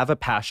 I have a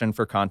passion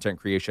for content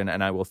creation,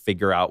 and I will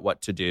figure out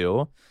what to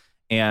do.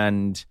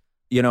 And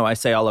you know, I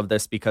say all of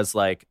this because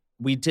like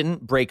we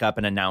didn't break up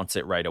and announce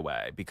it right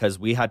away because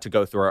we had to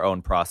go through our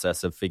own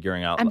process of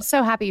figuring out. I'm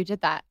so happy you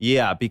did that.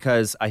 Yeah,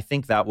 because I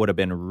think that would have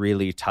been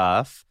really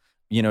tough.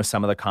 You know,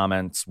 some of the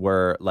comments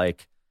were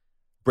like,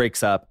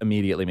 breaks up,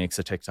 immediately makes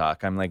a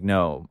TikTok. I'm like,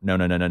 no.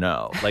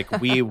 Like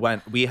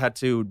we had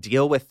to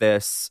deal with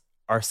this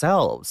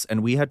ourselves,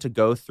 and we had to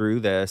go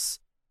through this.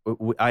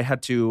 I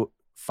had to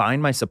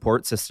find my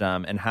support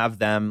system and have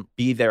them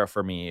be there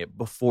for me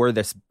before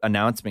this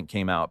announcement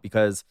came out,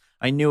 because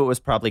I knew it was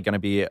probably going to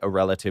be a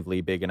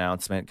relatively big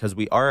announcement because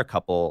we are a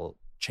couple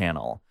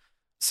channel.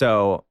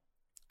 So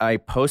I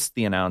post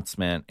the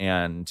announcement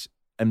and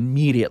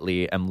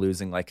immediately am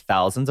losing like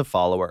thousands of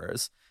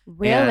followers.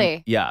 Really?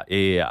 And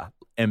yeah.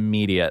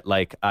 Immediate.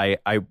 Like I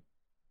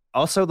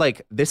also,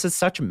 like, this is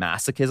such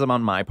masochism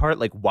on my part.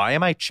 Like, why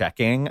am I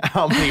checking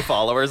how many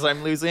followers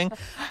I'm losing?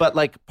 But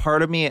like,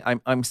 part of me,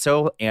 I'm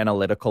so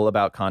analytical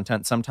about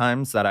content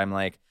sometimes that I'm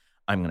like,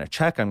 I'm going to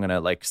check. I'm going to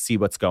like see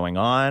what's going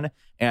on.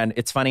 And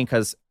it's funny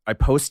because I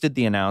posted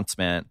the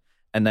announcement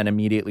and then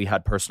immediately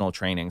had personal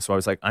training. So I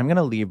was like, I'm going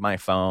to leave my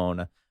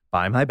phone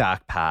by my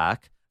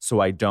backpack so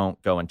I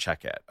don't go and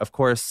check it. Of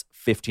course,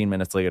 15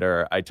 minutes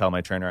later, I tell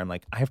my trainer, I'm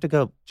like, I have to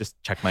go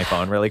just check my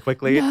phone really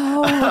quickly.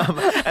 No.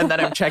 And then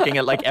I'm checking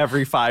it like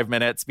every 5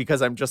 minutes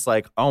because I'm just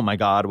like, oh my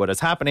God, what is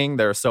happening?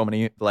 There are so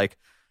many like,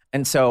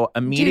 and so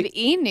immediately. Dude,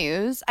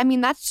 E-News, I mean,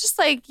 that's just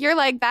like, you're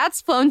like,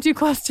 that's flown too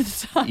close to the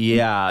sun.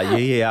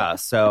 Yeah.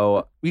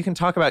 So we can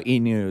talk about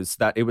E-News,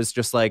 that it was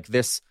just like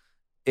this,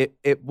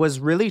 it was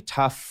really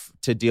tough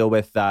to deal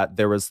with, that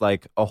there was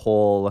like a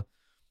whole,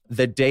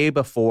 the day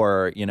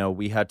before, you know,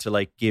 we had to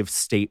like give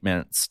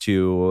statements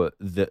to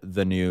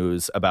the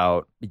news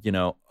about, you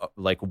know,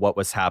 like what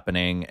was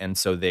happening. And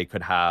so they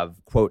could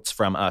have quotes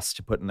from us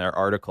to put in their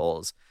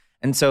articles.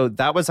 And so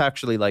that was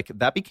actually like,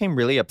 that became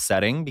really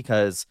upsetting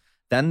because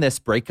then this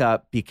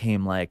breakup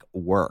became like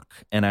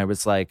work. And I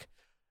was like,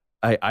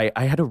 I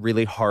had a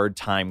really hard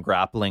time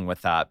grappling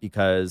with that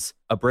because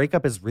a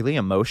breakup is really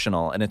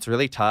emotional and it's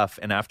really tough.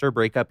 And after a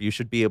breakup, you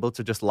should be able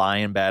to just lie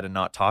in bed and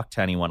not talk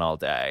to anyone all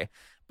day.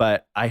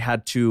 But I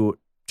had to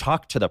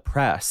talk to the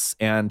press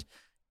and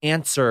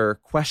answer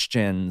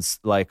questions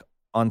like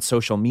on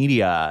social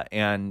media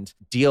and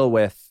deal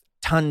with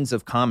tons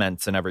of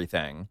comments and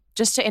everything.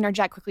 Just to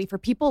interject quickly, for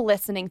people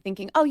listening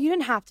thinking, oh, you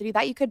didn't have to do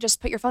that. You could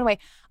just put your phone away.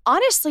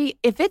 Honestly,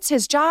 if it's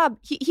his job,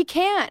 he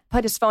can't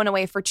put his phone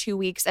away for 2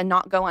 weeks and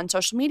not go on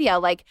social media.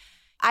 Like,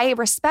 I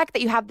respect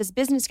that you have this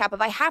business cap of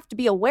I have to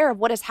be aware of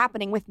what is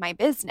happening with my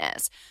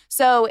business.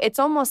 So it's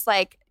almost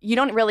like you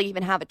don't really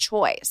even have a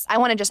choice. I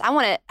want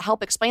to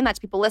help explain that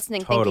to people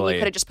listening, thinking you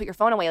could have just put your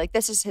phone away. Like,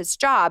 this is his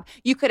job.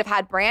 You could have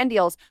had brand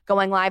deals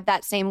going live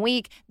that same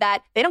week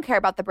that they don't care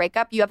about the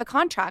breakup. You have a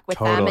contract with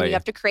them and you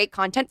have to create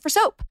content for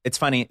soap. It's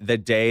funny, the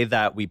day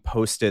that we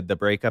posted the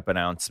breakup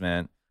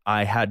announcement,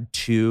 I had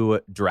 2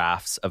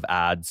 drafts of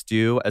ads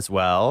due as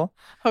well.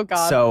 Oh,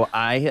 God. So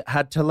I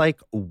had to like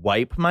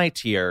wipe my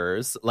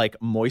tears, like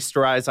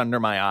moisturize under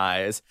my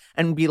eyes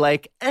and be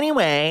like,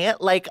 anyway,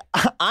 like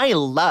I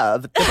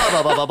love the blah,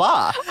 blah, blah, blah,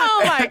 blah.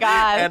 Oh, my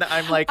God. And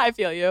I'm like, I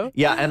feel you.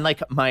 Yeah. And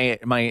like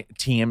my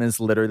team is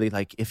literally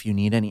like, if you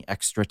need any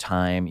extra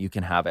time, you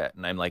can have it.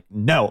 And I'm like,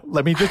 no,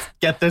 let me just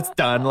get this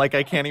done. Like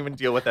I can't even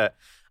deal with it.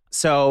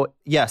 So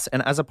yes,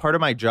 and as a part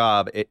of my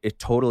job, it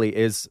totally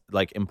is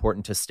like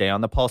important to stay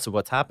on the pulse of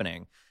what's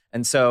happening.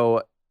 And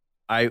so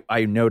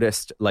I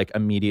noticed like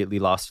immediately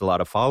lost a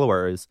lot of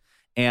followers.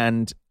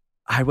 And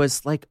I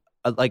was like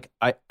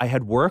I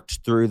had worked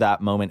through that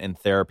moment in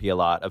therapy a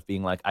lot of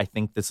being like, I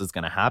think this is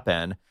going to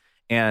happen.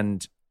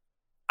 And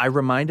I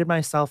reminded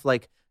myself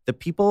like the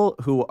people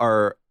who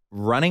are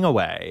running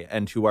away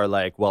and who are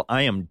like, well,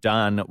 I am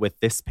done with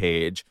this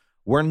page.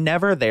 We're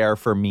never there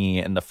for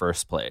me in the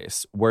first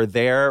place. We're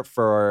there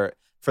for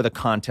the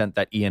content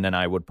that Ian and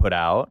I would put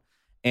out.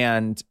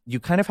 And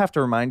you kind of have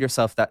to remind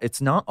yourself that it's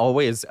not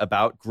always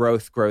about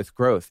growth.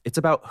 It's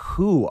about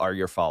who are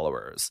your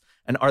followers.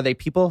 And are they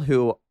people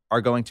who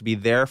are going to be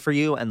there for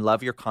you and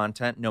love your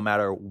content no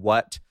matter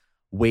what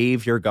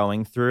wave you're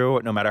going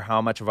through, no matter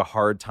how much of a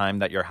hard time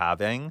that you're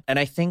having. And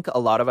I think a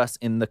lot of us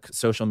in the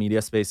social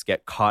media space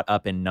get caught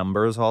up in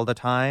numbers all the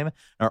time and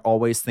are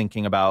always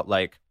thinking about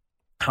like,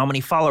 how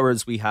many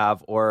followers we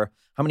have or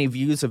how many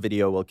views a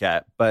video will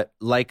get. But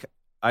like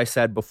I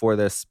said before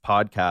this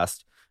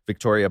podcast,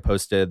 Victoria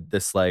posted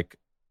this like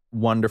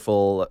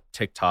wonderful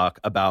TikTok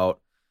about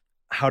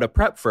how to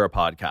prep for a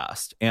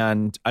podcast.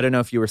 And I don't know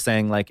if you were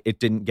saying like it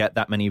didn't get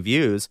that many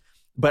views,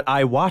 but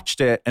I watched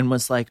it and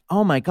was like,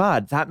 oh my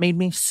God, that made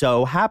me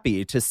so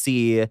happy to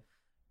see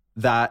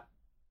that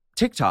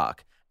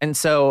TikTok. And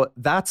so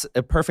that's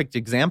a perfect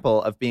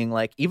example of being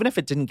like, even if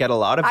it didn't get a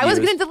lot of views. I was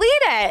going to delete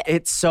it.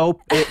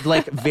 It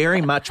like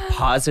very much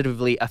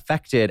positively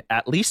affected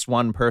at least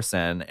one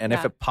person. And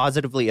if it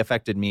positively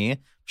affected me,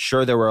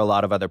 sure, there were a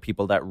lot of other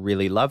people that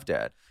really loved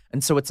it.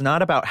 And so it's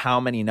not about how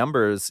many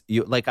numbers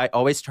you like. I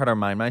always try to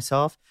remind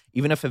myself,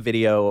 even if a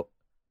video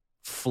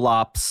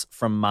flops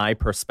from my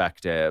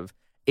perspective,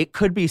 it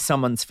could be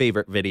someone's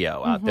favorite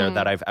video out there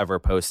that I've ever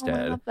posted.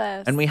 I love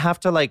this. And we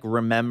have to like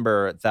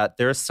remember that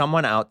there's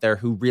someone out there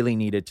who really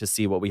needed to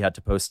see what we had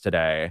to post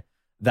today,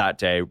 that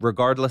day,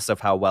 regardless of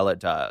how well it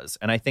does.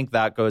 And I think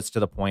that goes to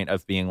the point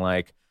of being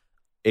like,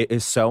 it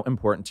is so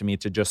important to me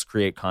to just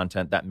create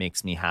content that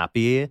makes me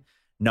happy,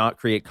 not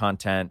create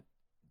content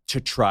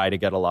to try to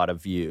get a lot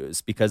of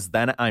views, because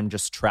then I'm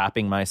just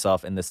trapping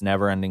myself in this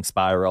never-ending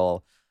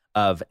spiral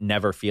of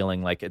never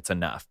feeling like it's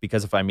enough.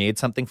 Because if I made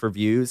something for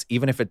views,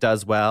 even if it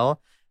does well,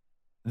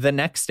 the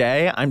next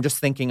day I'm just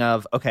thinking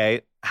of,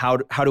 okay, how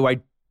do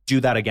I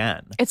do that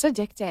again? It's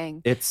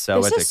addicting. It's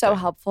so addicting. This is so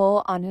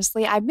helpful,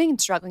 honestly. I've been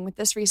struggling with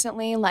this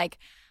recently. Like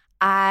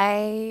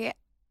I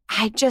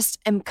just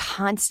am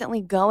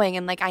constantly going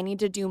and like I need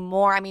to do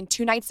more. I mean,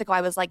 2 nights ago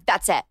I was like,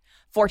 that's it.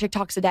 4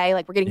 TikToks a day,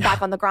 like we're getting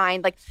back on the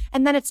grind. Like,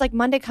 and then it's like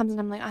Monday comes and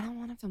I'm like, I don't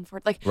want to film for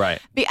it. Like, right.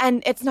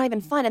 And it's not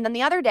even fun. And then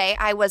the other day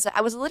I was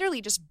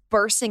literally just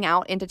bursting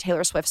out into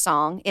Taylor Swift's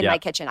song in my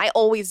kitchen. I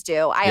always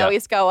do. I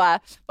always go,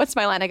 what's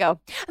my line? I go,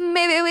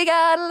 maybe we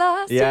got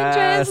lost in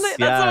translation.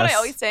 That's what I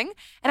always sing.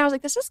 And I was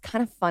like, this is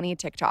kind of funny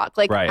TikTok.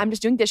 Like I'm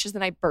just doing dishes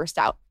and I burst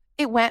out.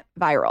 It went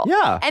viral.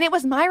 Yeah. And it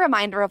was my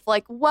reminder of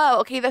like, whoa,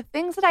 okay, the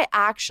things that I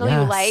actually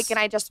like and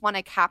I just want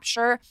to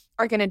capture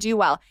are going to do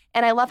well.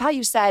 And I love how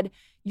you said,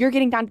 you're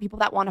getting down to people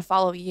that want to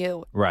follow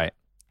you. Right.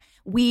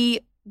 We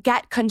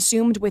get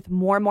consumed with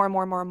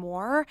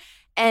more.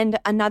 And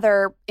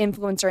another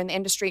influencer in the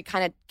industry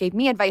kind of gave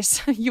me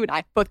advice. You and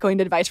I both going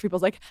to advice for people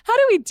like, how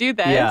do we do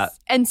this? Yeah.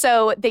 And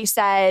so they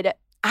said,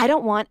 I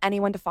don't want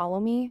anyone to follow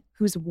me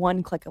who's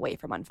 1 click away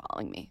from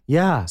unfollowing me.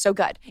 Yeah. So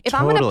good. If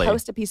I'm going to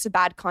post a piece of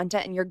bad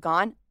content and you're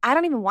gone, I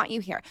don't even want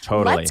you here.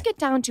 Totally. Let's get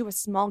down to a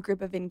small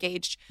group of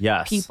engaged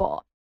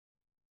people.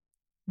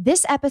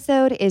 This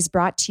episode is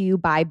brought to you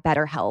by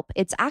BetterHelp.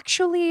 It's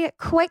actually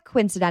quite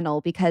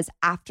coincidental because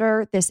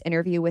after this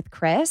interview with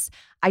Chris,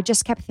 I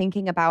just kept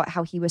thinking about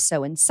how he was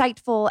so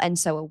insightful and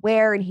so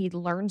aware, and he'd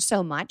learned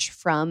so much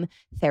from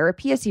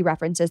therapy as he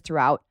references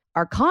throughout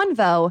our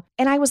convo.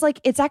 And I was like,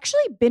 it's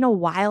actually been a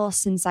while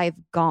since I've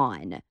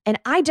gone. And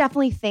I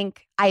definitely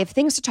think I have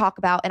things to talk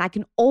about and I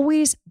can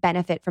always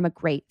benefit from a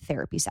great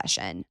therapy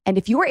session. And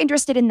if you are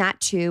interested in that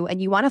too, and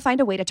you want to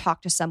find a way to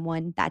talk to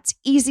someone that's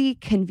easy,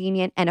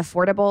 convenient, and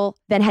affordable,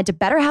 then head to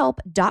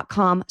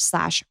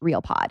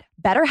betterhelp.com/realpod.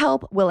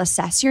 BetterHelp will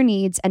assess your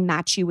needs and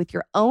match you with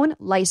your own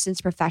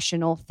licensed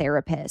professional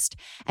therapist.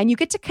 And you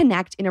get to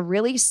connect in a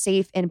really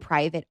safe and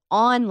private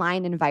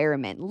online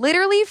environment,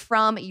 literally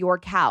from your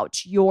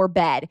couch, your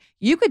bed.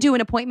 You could do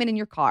an appointment in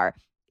your car.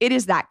 It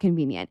is that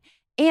convenient.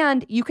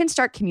 And you can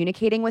start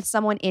communicating with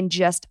someone in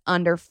just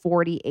under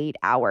 48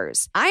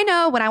 hours. I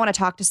know when I want to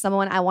talk to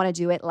someone, I want to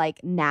do it like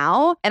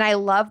now. And I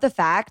love the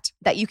fact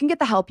that you can get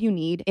the help you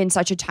need in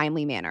such a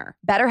timely manner.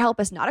 BetterHelp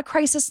is not a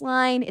crisis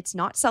line. It's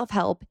not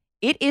self-help.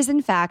 It is,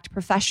 in fact,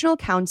 professional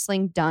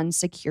counseling done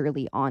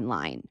securely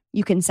online.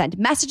 You can send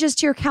messages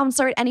to your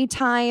counselor at any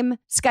time,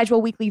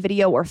 schedule weekly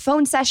video or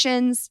phone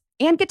sessions,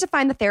 and get to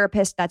find the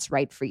therapist that's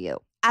right for you.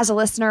 As a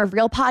listener of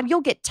RealPod, you'll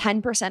get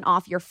 10%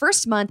 off your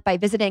first month by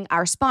visiting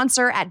our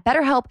sponsor at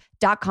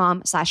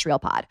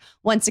betterhelp.com/RealPod.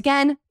 Once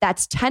again,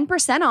 that's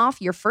 10%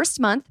 off your first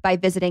month by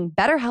visiting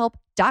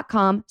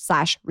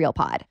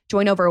betterhelp.com/RealPod.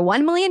 Join over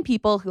 1 million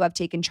people who have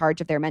taken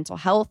charge of their mental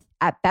health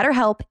at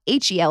BetterHelp,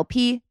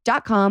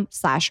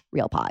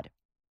 HELP.com/RealPod.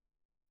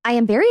 I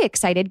am very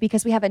excited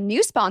because we have a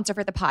new sponsor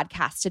for the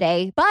podcast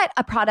today, but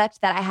a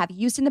product that I have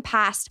used in the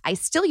past, I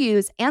still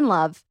use and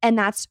love, and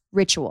that's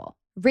Ritual.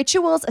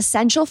 Ritual's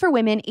Essential for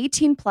Women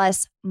 18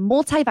 Plus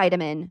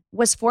multivitamin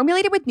was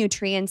formulated with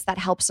nutrients that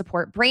help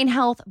support brain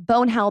health,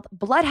 bone health,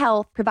 blood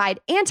health, provide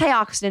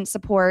antioxidant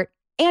support,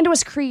 and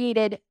was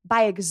created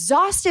by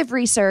exhaustive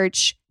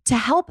research to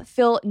help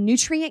fill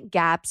nutrient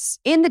gaps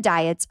in the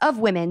diets of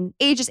women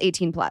ages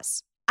 18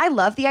 plus. I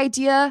love the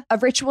idea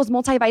of Ritual's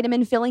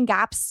multivitamin filling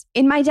gaps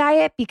in my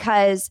diet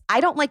because I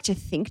don't like to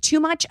think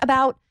too much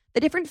about the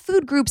different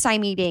food groups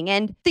I'm eating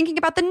and thinking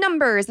about the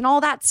numbers and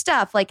all that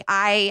stuff. Like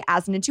I,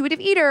 as an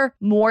intuitive eater,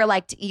 more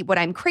like to eat what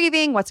I'm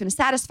craving, what's going to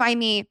satisfy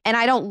me. And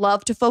I don't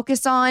love to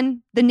focus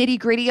on the nitty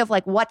gritty of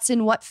like what's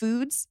in what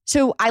foods.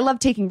 So I love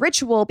taking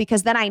Ritual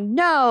because then I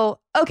know,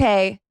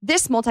 okay,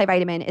 this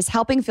multivitamin is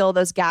helping fill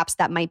those gaps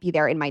that might be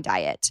there in my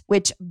diet,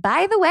 which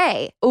by the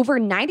way, over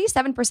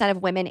 97%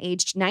 of women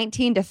aged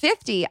 19 to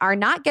 50 are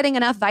not getting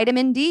enough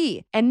vitamin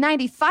D and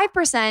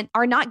 95%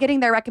 are not getting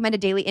their recommended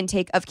daily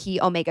intake of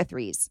key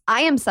omega-3s.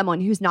 I am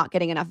someone who's not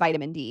getting enough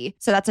vitamin D.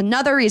 So that's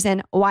another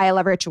reason why I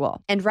love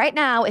Ritual. And right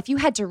now, if you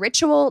head to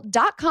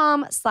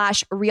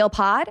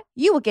ritual.com/realpod,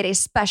 you will get a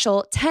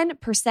special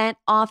 10%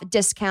 off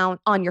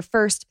discount on your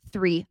first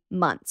 3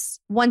 months.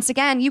 Once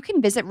again, you can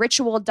visit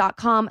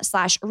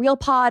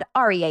ritual.com/realpod,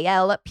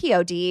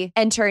 REALPOD,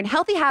 and turn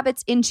healthy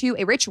habits into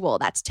a ritual.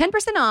 That's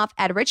 10% off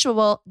at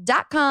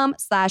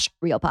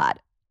ritual.com/realpod.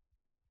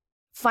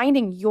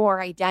 Finding your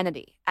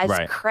identity as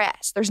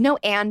Chris. There's no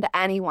and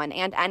anyone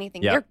and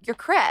anything. You're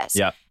Chris.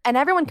 Yeah. And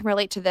everyone can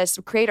relate to this,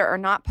 creator or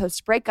not,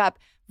 post breakup,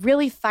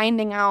 really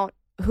finding out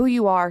who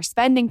you are,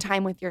 spending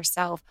time with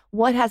yourself.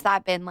 What has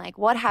that been like?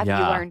 What have you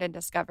learned and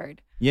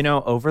discovered? You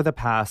know, over the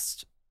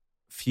past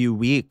few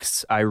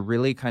weeks, I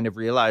really kind of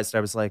realized, I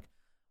was like,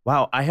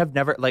 wow, I have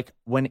never, like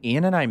when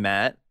Ian and I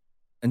met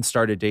and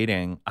started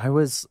dating, I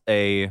was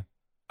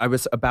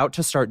about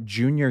to start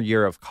junior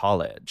year of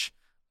college.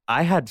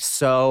 I had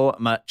so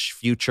much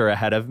future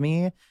ahead of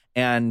me.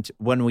 And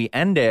when we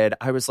ended,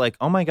 I was like,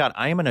 oh my God,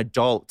 I am an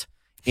adult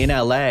in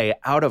LA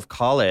out of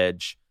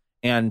college.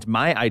 And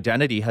my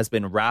identity has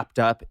been wrapped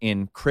up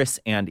in Chris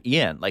and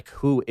Ian. Like,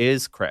 who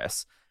is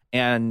Chris?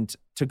 And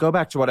to go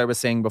back to what I was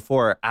saying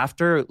before,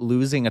 after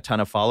losing a ton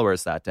of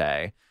followers that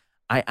day,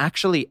 I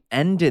actually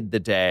ended the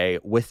day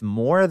with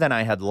more than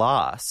I had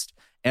lost.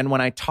 And when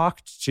I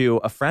talked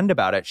to a friend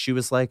about it, she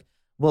was like,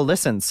 well,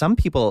 listen, some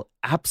people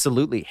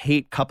absolutely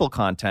hate couple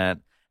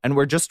content and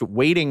we're just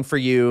waiting for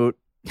you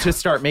to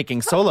start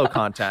making solo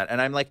content.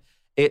 And I'm like,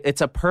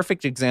 it's a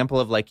perfect example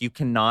of like, you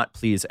cannot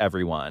please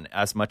everyone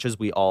as much as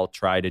we all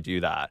try to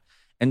do that.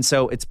 And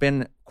so it's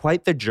been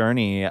quite the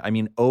journey. I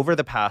mean, over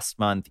the past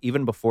month,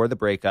 even before the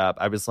breakup,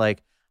 I was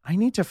like, I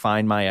need to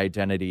find my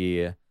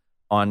identity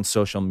on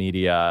social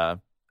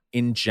media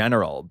in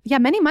general. Yeah,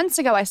 many months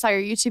ago, I saw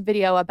your YouTube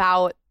video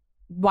about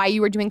why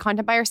you were doing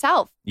content by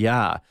yourself.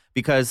 Yeah,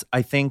 because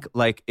I think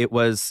like it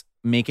was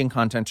making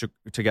content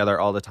together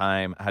all the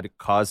time had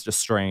caused a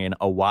strain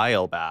a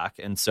while back.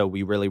 And so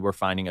we really were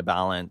finding a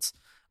balance.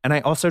 And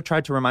I also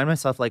tried to remind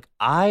myself, like,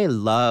 I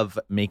love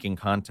making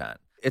content.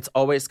 It's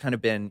always kind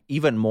of been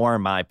even more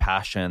my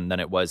passion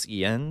than it was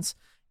Ian's.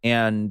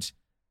 And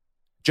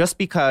just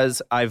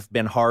because I've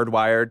been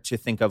hardwired to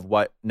think of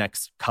what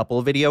next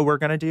couple video we're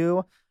going to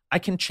do, I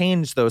can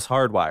change those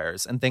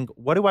hardwires and think,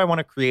 what do I want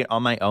to create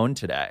on my own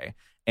today?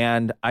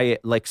 And I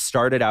like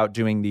started out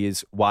doing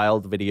these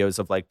wild videos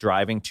of like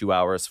driving 2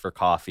 hours for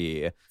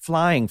coffee,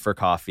 flying for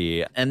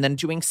coffee, and then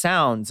doing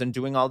sounds and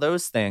doing all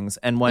those things.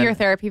 And when your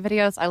therapy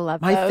videos, I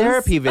love my those.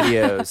 therapy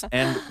videos.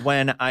 And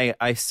when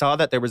I saw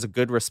that there was a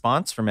good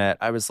response from it,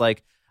 I was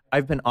like,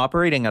 I've been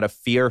operating out of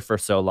fear for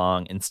so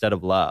long instead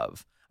of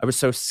love. I was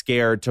so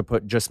scared to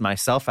put just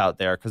myself out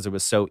there because it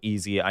was so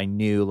easy. I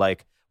knew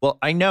like, well,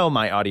 I know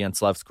my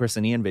audience loves Chris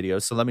and Ian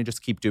videos, so let me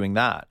just keep doing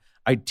that.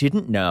 I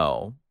didn't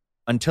know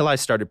until I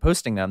started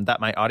posting them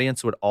that my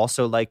audience would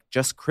also like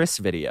just Chris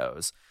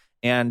videos.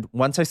 And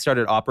once I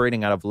started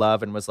operating out of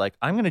love and was like,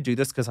 I'm going to do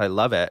this because I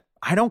love it.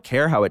 I don't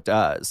care how it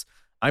does.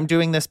 I'm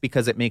doing this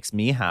because it makes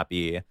me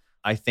happy.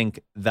 I think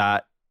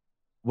that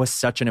was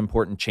such an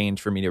important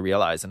change for me to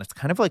realize. And it's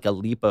kind of like a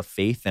leap of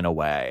faith in a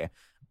way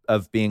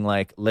of being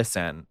like,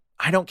 listen,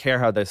 I don't care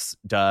how this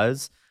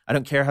does. I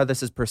don't care how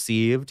this is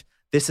perceived.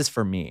 This is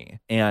for me.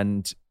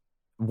 And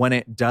when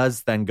it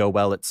does then go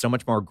well, it's so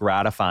much more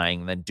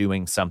gratifying than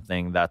doing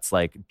something that's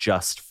like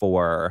just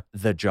for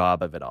the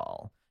job of it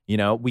all. You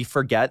know, we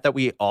forget that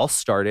we all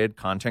started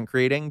content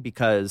creating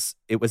because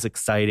it was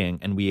exciting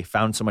and we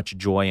found so much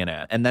joy in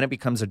it. And then it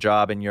becomes a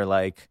job and you're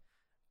like,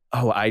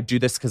 oh, I do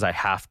this because I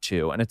have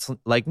to. And it's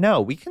like,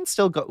 no, we can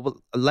still go.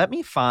 Well, let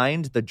me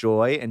find the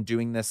joy in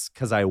doing this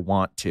because I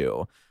want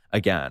to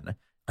again.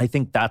 I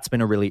think that's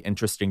been a really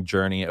interesting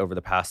journey over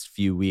the past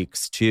few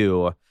weeks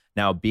too.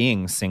 Now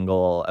being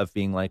single, of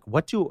being like,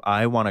 what do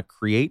I want to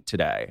create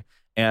today?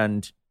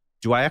 And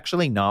do I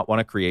actually not want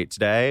to create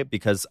today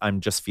because I'm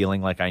just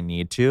feeling like I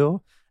need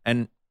to?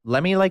 And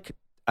let me like,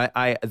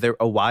 there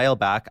a while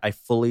back, I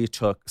fully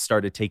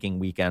started taking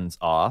weekends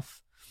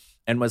off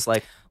and was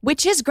like,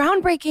 which is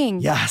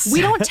groundbreaking. Yes. We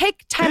don't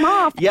take time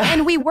off Yeah.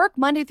 and we work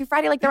Monday through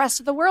Friday like the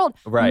rest of the world.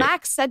 Right.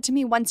 Max said to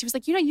me once, he was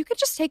like, you could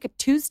just take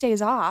Tuesdays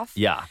off.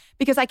 Yeah.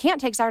 Because I can't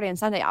take Saturday and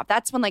Sunday off.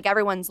 That's when like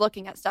everyone's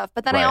looking at stuff.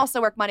 But then I Right.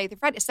 also work Monday through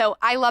Friday. So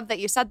I love that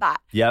you said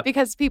that. Yep.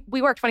 Because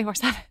we work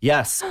 24/7.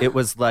 Yes, it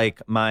was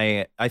like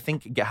I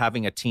think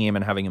having a team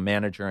and having a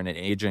manager and an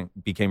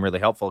agent became really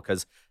helpful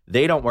because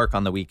they don't work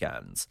on the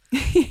weekends.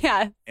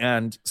 Yeah.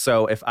 And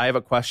so if I have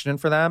a question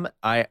for them,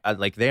 I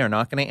like they are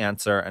not going to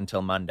answer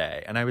until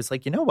Monday. And I was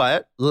like, you know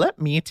what?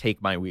 Let me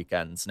take my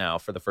weekends now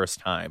for the first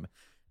time.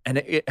 And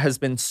it has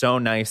been so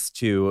nice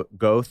to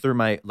go through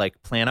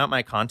plan out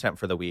my content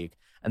for the week.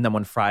 And then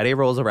when Friday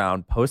rolls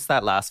around, post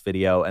that last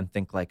video and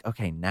think like,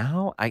 okay,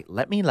 now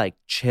let me like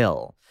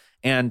chill.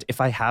 And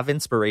if I have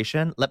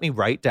inspiration, let me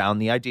write down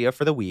the idea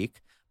for the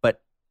week. But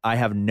I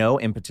have no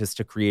impetus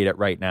to create it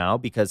right now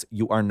because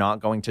you are not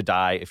going to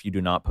die if you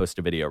do not post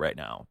a video right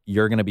now.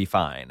 You're going to be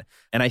fine.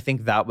 And I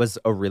think that was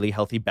a really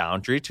healthy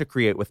boundary to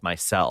create with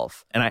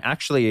myself. And I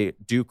actually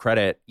do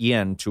credit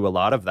Ian to a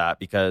lot of that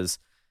because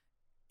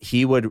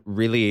he would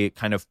really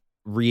kind of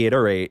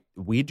reiterate,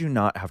 we do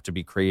not have to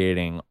be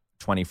creating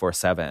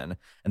 24/7.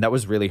 And that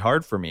was really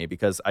hard for me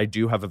because I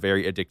do have a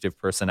very addictive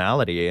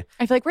personality.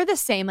 I feel like we're the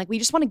same. Like we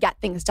just want to get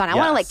things done. I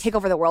want to like take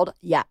over the world.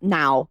 Yeah,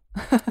 now.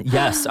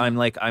 Yes, I'm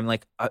like,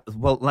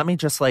 well, let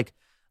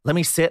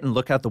me sit and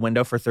look out the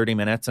window for 30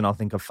 minutes and I'll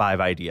think of 5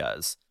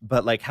 ideas.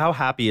 But like, how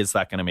happy is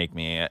that going to make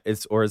me?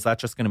 Or is that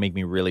just going to make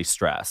me really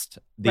stressed?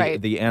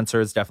 The answer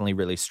is definitely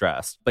really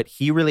stressed. But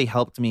he really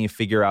helped me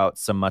figure out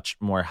some much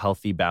more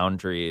healthy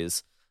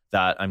boundaries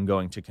that I'm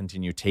going to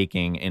continue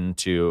taking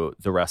into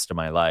the rest of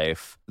my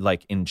life,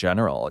 like in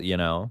general, you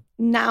know?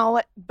 Now,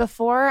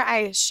 before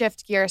I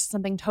shift gears to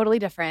something totally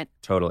different,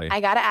 Totally.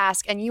 I got to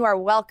ask, and you are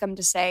welcome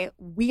to say,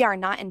 we are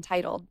not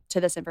entitled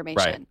to this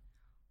information. Right.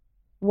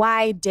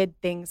 Why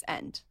did things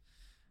end?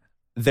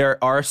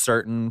 There are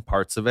certain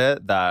parts of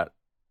it that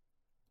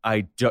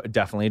I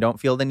definitely don't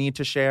feel the need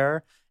to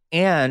share.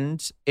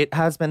 And it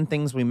has been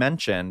things we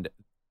mentioned.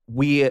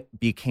 We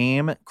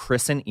became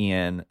Chris and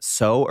Ian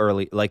so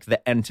early, like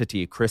the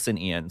entity Chris and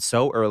Ian,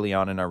 so early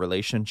on in our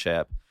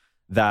relationship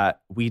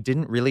that we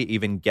didn't really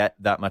even get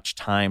that much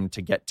time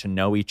to get to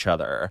know each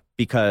other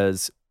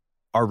because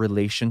our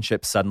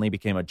relationship suddenly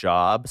became a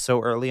job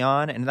so early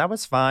on. And that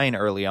was fine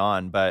early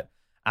on. But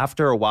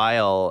after a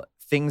while,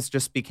 things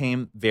just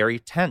became very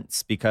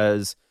tense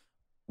because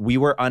we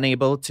were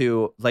unable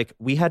to, like,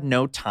 we had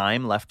no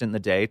time left in the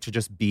day to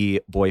just be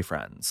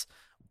boyfriends.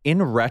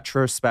 In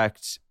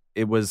retrospect,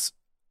 it was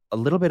a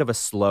little bit of a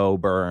slow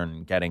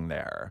burn getting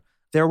there.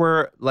 There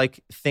were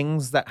like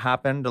things that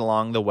happened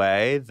along the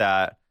way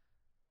that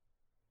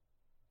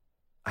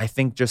I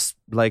think just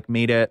like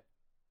made it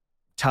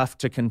tough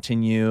to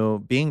continue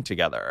being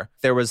together.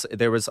 There was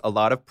a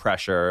lot of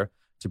pressure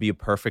to be a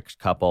perfect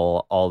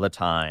couple all the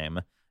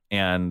time.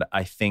 And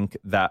I think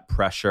that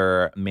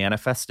pressure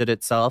manifested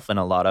itself in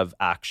a lot of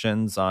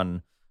actions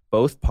on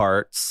both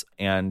parts.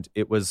 And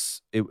it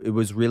was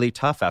really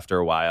tough after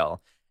a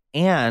while.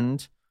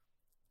 And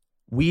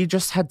we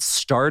just had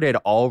started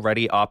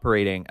already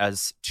operating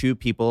as two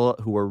people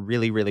who were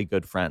really, really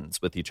good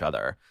friends with each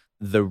other.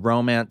 The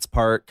romance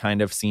part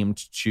kind of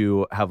seemed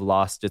to have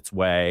lost its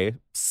way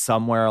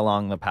somewhere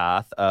along the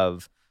path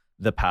of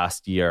the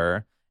past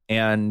year.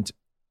 And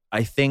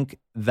I think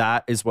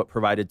that is what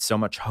provided so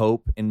much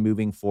hope in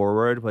moving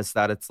forward, was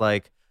that it's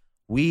like,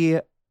 we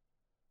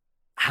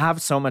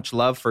have so much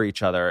love for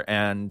each other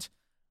and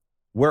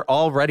we're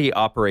already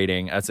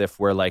operating as if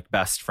we're like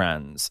best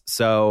friends.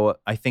 So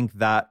I think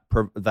that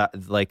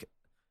like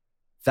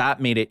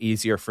that made it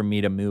easier for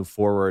me to move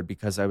forward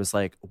because I was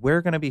like,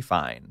 we're going to be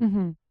fine.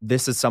 Mm-hmm.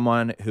 This is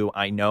someone who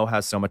I know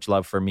has so much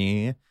love for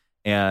me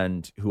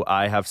and who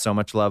I have so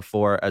much love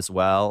for as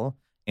well.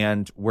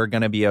 And we're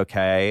going to be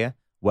okay,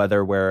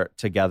 whether we're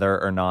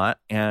together or not.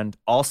 And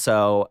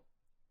also,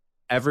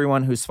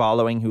 everyone who's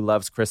following who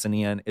loves Chris and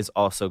Ian is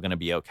also going to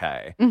be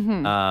okay.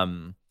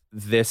 Mm-hmm.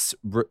 This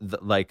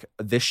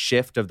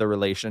shift of the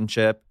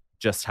relationship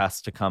just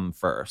has to come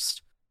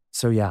first.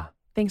 So yeah.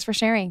 Thanks for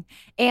sharing.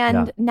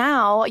 And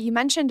now you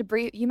mentioned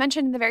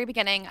in the very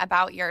beginning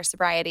about your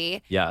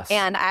sobriety. Yes.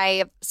 And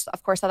I,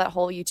 of course, saw that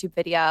whole YouTube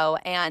video,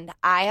 and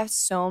I have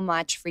so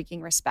much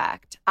freaking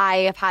respect. I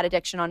have had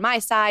addiction on my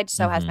side.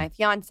 So has my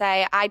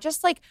fiance. I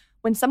just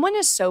when someone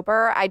is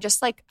sober, I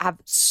just have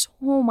so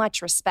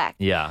much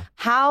respect. Yeah.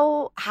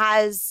 How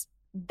has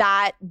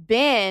that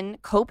been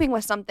coping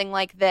with something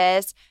like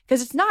this?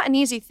 Because it's not an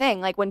easy thing.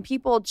 Like when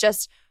people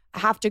just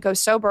have to go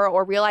sober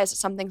or realize that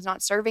something's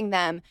not serving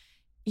them,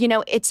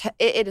 it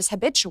is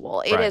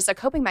habitual. It is a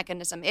coping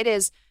mechanism. It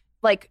is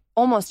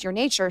almost your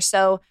nature.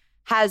 So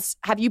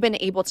have you been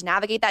able to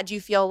navigate that? Do you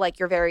feel like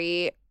you're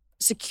very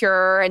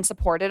secure and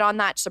supported on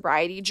that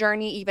sobriety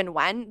journey, even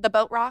when the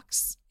boat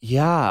rocks?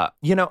 Yeah.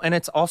 And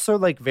it's also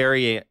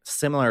very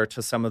similar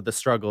to some of the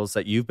struggles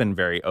that you've been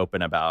very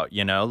open about,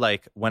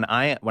 when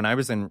I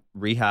was in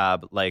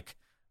rehab,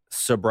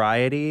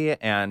 sobriety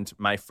and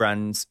my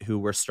friends who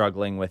were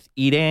struggling with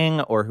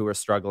eating or who were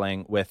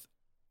struggling with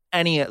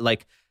any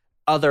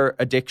other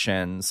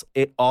addictions,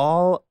 it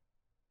all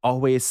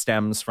always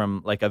stems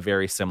from a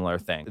very similar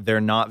thing.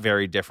 They're not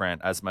very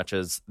different as much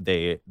as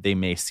they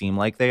may seem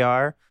like they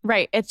are.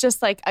 Right. It's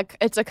just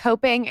it's a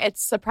coping,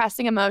 it's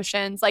suppressing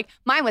emotions.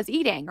 Mine was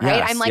eating, right?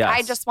 Yes, I'm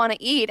I just want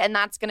to eat, and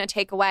that's going to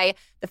take away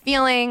the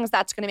feelings.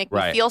 That's going to make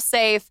me feel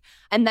safe.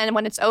 And then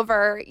when it's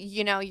over,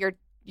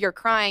 you're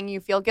crying, you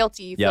feel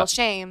guilty, you feel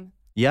shame.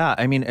 Yeah.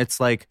 I mean,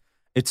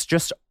 it's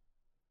just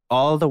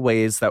all the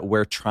ways that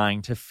we're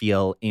trying to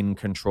feel in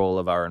control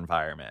of our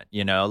environment,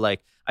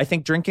 I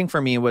think drinking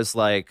for me was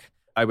I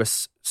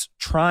was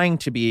trying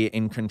to be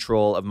in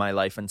control of my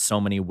life in so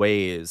many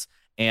ways.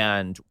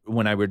 And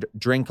when I would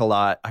drink a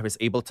lot, I was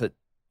able to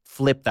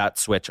flip that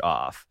switch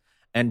off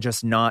and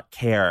just not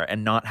care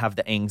and not have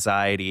the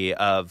anxiety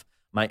of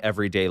my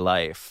everyday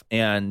life.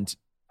 And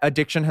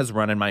addiction has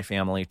run in my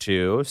family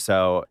too.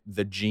 So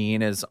the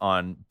gene is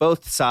on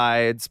both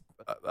sides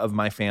of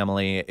my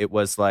family. It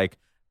was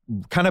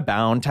kind of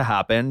bound to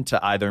happen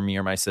to either me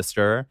or my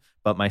sister,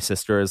 but my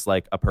sister is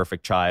a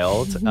perfect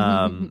child.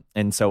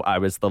 And so I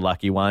was the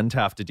lucky one to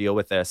have to deal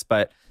with this.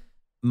 But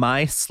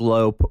my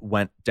slope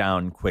went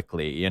down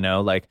quickly,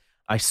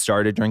 I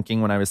started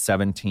drinking when I was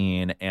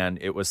 17 and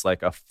it was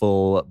a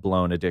full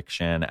blown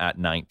addiction at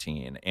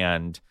 19.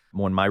 And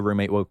when my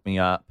roommate woke me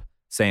up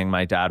saying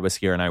my dad was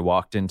here and I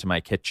walked into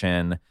my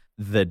kitchen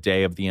the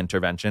day of the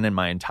intervention and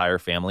my entire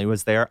family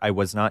was there, I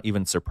was not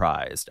even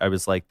surprised. I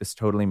was like, this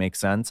totally makes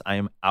sense. I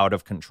am out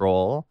of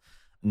control.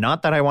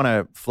 Not that I want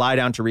to fly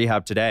down to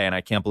rehab today and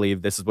I can't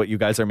believe this is what you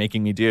guys are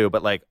making me do,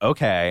 but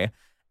okay.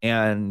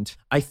 And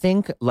I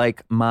think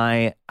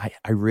I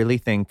really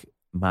think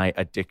my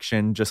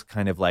addiction just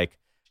kind of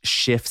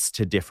shifts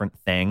to different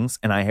things.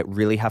 And I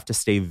really have to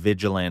stay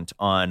vigilant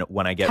on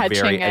when I get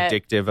very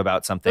addictive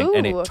about something. Ooh.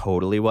 And it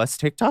totally was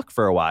TikTok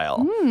for a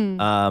while.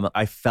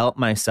 I felt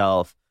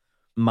myself,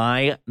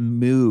 my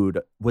mood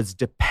was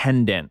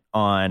dependent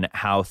on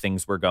how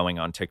things were going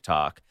on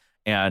TikTok.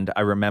 And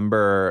I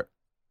remember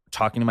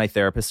talking to my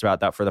therapist about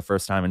that for the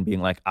first time and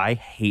being I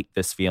hate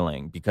this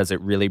feeling because it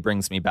really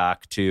brings me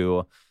back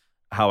to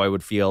how I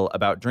would feel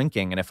about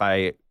drinking. And if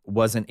I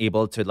wasn't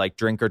able to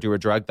drink or do a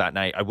drug that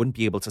night, I wouldn't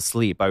be able to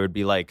sleep. I would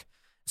be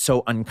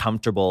so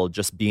uncomfortable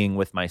just being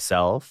with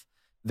myself.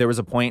 There was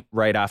a point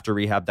right after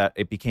rehab that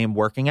it became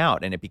working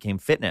out and it became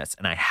fitness,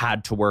 and I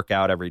had to work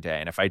out every day.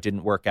 And if I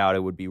didn't work out,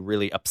 it would be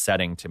really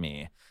upsetting to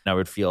me. And I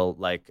would feel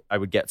I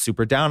would get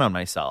super down on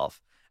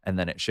myself. And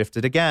then it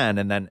shifted again.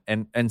 And then,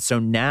 and so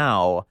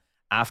now,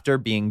 after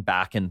being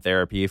back in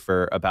therapy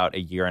for about a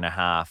year and a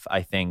half,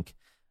 I think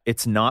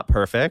it's not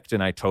perfect.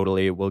 And I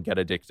totally will get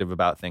addictive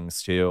about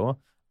things too.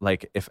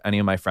 If any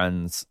of my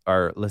friends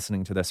are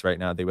listening to this right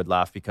now, they would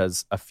laugh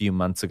because a few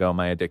months ago,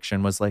 my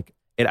addiction was it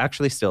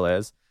actually still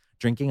is,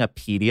 drinking a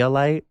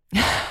Pedialyte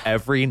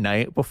every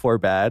night before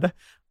bed.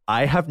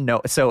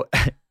 So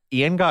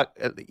Ian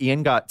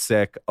got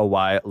sick a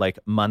while,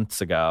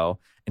 months ago,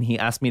 and he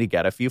asked me to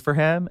get a few for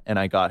him, and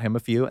I got him a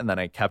few, and then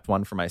I kept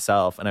one for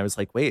myself, and I was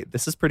like, wait,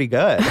 this is pretty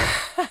good.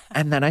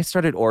 And then I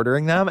started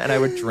ordering them, and I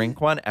would drink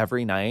one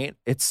every night.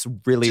 It's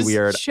really just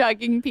weird.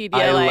 Chugging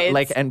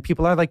Pedialytes. And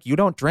people are like, you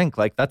don't drink.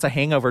 That's a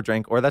hangover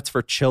drink, or that's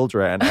for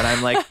children. And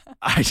I'm like,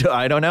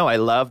 I don't know. I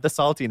love the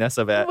saltiness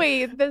of it.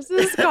 Wait, this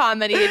is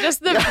comedy.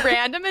 Just the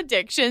random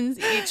addictions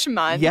each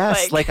month.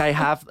 Yes, I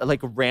have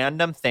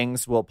random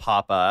things will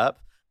pop up.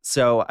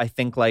 So I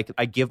think like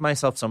I give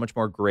myself so much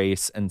more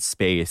grace and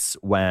space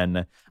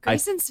when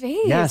Grace and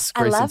space. Yes,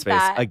 grace I love and space.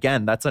 that.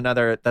 Again, that's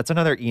another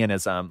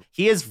Ianism.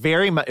 He is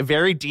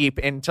very deep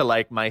into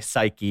like my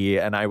psyche,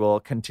 and I will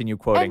continue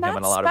quoting him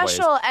in a lot of ways.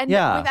 And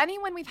with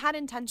anyone we've had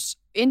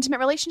intimate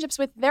relationships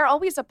with, they're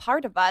always a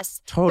part of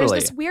us. Totally.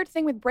 There's this weird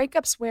thing with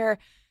breakups where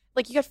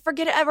like you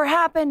forget it ever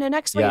happened and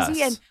X, Y, Z.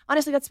 Yes. And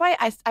honestly, that's why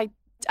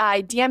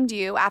I DM'd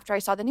you after I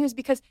saw the news,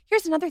 because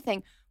here's another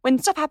thing. When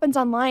stuff happens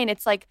online,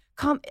 it's like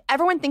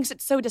everyone thinks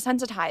it's so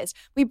desensitized.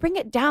 We bring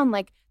it down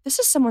like this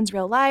is someone's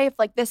real life.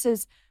 Like this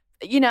is,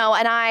 and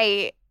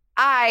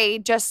I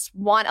just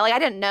want, like, I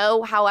didn't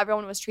know how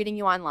everyone was treating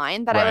you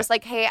online, but I was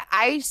like, hey,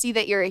 I see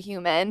that you're a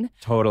human.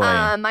 Totally.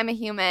 I'm a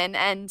human,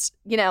 and,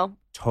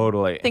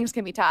 totally. Things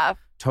can be tough.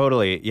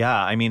 Totally.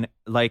 Yeah. I mean,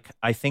 like,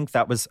 I think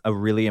that was a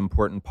really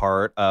important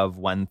part of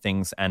when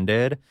things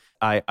ended.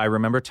 I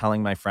remember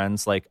telling my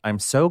friends, like, I'm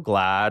so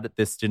glad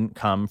this didn't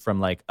come from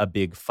like a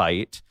big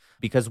fight,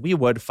 because we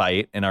would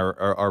fight in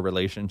our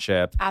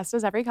relationship. As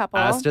does every couple.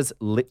 As does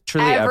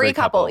literally every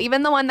couple.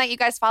 Even the one that you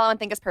guys follow and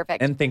think is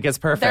perfect.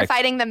 They're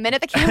fighting the minute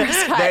the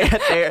camera's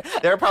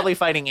cut. they're probably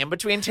fighting in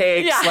between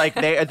takes. Yeah. Like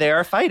they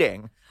are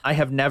fighting. I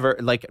have never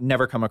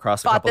come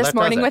across a couple that does it. This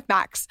morning with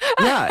Max.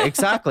 Yeah,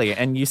 exactly.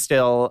 And you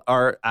still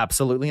are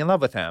absolutely in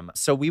love with him.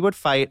 So we would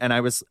fight. And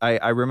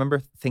I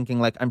remember thinking,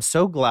 like, I'm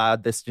so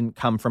glad this didn't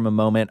come from a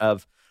moment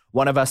of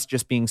one of us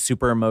just being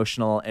super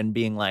emotional and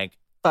being like,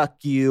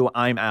 fuck you,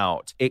 I'm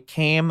out. It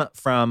came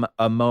from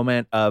a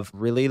moment of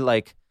really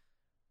like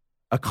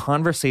a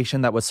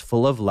conversation that was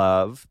full of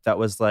love, that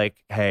was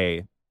like,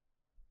 hey,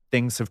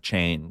 things have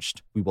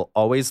changed. We will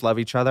always love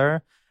each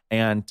other,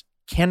 and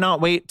cannot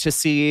wait to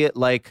see,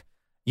 like,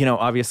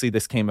 obviously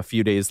this came a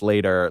few days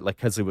later, like,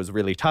 because it was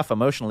really tough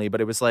emotionally, but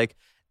it was like,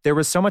 there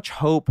was so much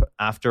hope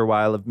after a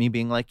while of me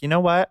being like, you know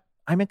what?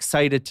 I'm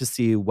excited to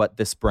see what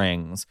this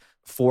brings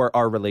for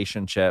our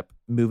relationship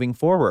moving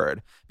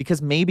forward,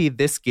 because maybe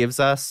this gives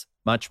us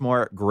much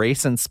more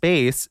grace and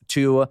space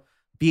to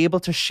be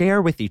able to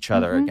share with each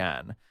other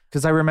again.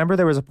 Because I remember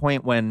there was a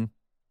point when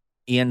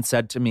Ian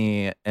said to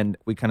me, and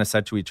we kind of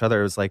said to each other,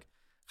 it was like,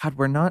 God,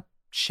 we're not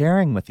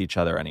sharing with each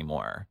other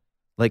anymore.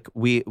 Like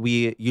we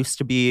used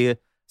to be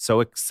so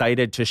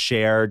excited to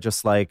share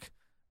just like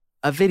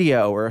a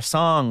video or a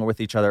song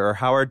with each other, or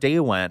how our day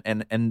went.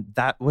 And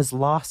that was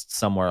lost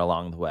somewhere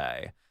along the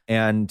way.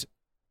 And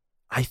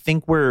I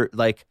think we're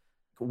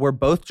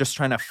both just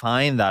trying to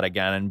find that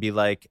again and be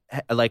like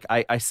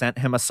I sent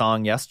him a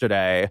song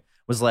yesterday,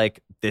 was like,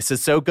 this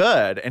is so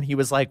good. And he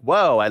was like,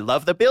 whoa, I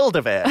love the build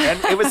of it.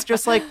 And it was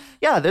just like,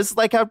 yeah, this is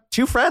like how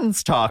two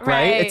friends talk,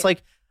 right? It's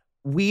like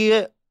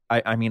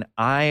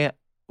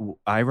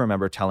I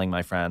remember telling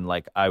my friend,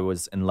 like, I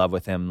was in love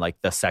with him,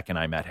 like, the second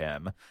I met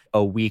him.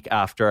 A week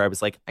after, I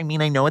was like, I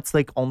mean, I know it's,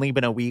 like, only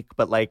been a week,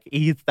 but, like,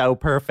 he's so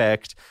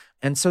perfect.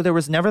 And so there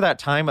was never that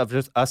time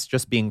of us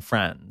just being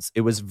friends.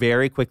 It was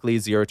very quickly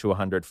 0 to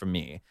 100 for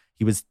me.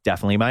 He was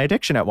definitely my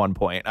addiction at one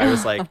point. I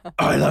was like, oh,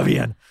 I love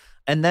Ian.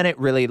 And then it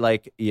really,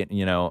 like,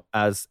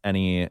 as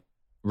any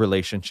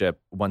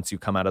relationship, once you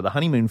come out of the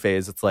honeymoon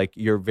phase, it's like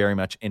you're very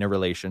much in a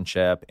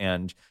relationship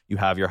and you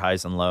have your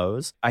highs and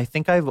lows. I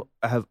think I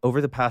have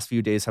over the past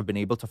few days have been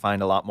able to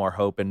find a lot more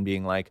hope in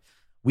being like,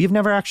 we've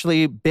never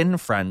actually been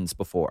friends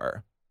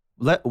before.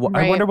 I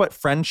wonder what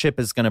friendship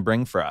is going to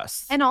bring for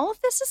us. And all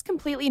of this is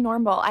completely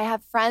normal. I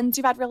have friends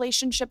who've had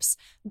relationships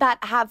that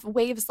have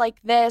waves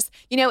like this.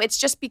 It's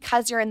just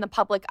because you're in the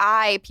public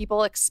eye,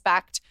 people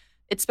expect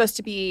it's supposed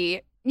to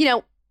be,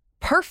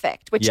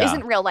 perfect, which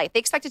isn't real life.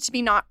 They expect it to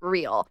be not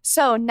real.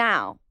 So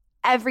now,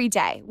 every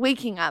day,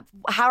 waking up,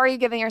 how are you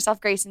giving yourself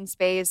grace and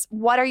space?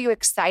 What are you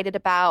excited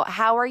about?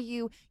 How are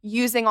you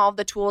using all of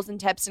the tools and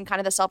tips and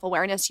kind of the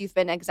self-awareness you've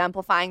been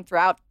exemplifying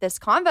throughout this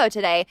convo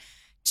today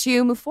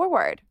to move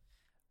forward?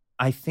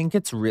 I think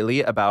it's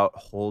really about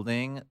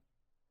holding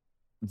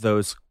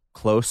those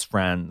close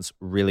friends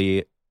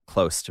really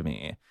close to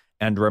me,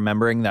 and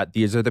remembering that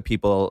these are the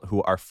people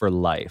who are for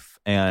life.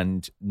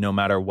 And no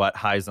matter what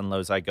highs and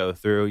lows I go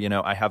through,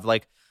 I have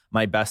like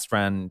my best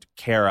friend,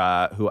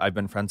 Kara, who I've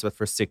been friends with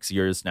for 6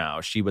 years now.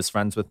 She was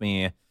friends with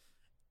me.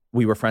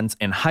 We were friends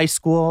in high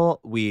school.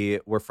 We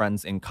were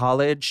friends in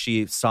college.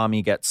 She saw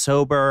me get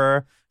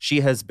sober.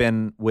 She has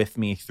been with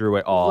me through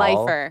it all.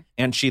 Lifer.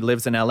 And she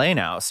lives in LA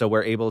now. So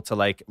we're able to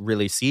like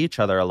really see each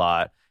other a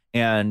lot.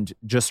 And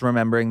just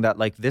remembering that,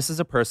 like, this is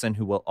a person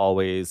who will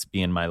always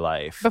be in my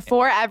life.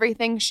 Before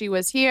everything, she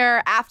was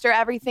here. After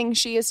everything,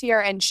 she is here,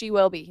 and she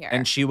will be here.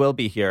 And she will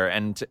be here.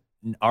 And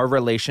our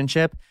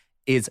relationship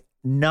is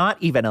not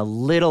even a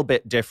little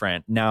bit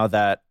different now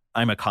that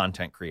I'm a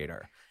content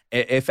creator.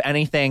 If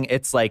anything,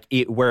 it's like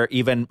we're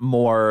even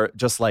more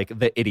just like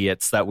the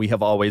idiots that we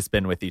have always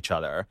been with each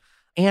other.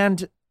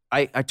 And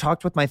I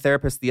talked with my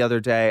therapist the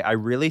other day. I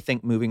really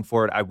think moving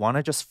forward, I want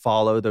to just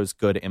follow those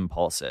good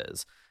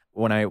impulses.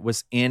 when I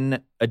was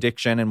in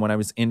addiction and when I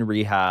was in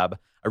rehab,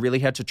 I really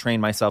had to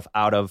train myself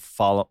out of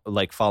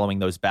following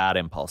those bad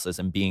impulses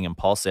and being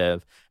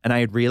impulsive. And I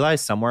had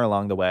realized somewhere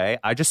along the way,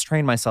 I just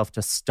trained myself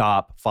to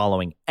stop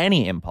following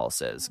any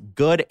impulses,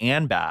 good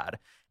and bad.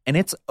 And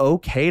it's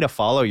okay to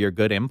follow your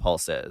good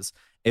impulses.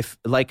 If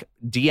like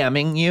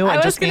DMing you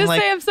and just being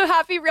like, I was going to say, I'm so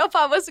happy Real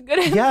Pop was a good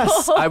impulse.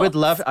 Yes, I would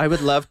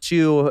love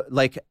to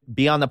like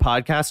be on the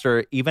podcast,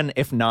 or even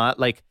if not,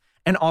 like,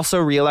 and also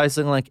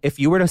realizing like, if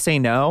you were to say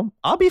no,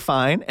 I'll be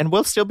fine and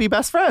we'll still be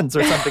best friends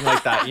or something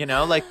like that, you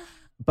know, like,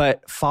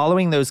 but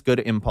following those good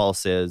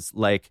impulses,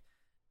 like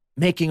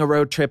making a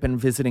road trip and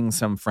visiting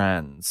some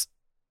friends,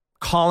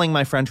 calling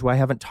my friend who I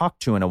haven't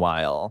talked to in a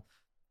while,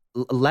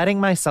 letting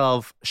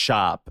myself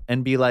shop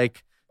and be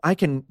like, I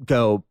can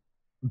go.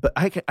 But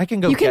I can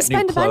go. You get can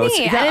spend new clothes.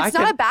 money, Yeah, and it's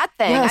not a bad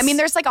thing. Yes. I mean,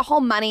 there's like a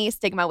whole money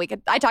stigma.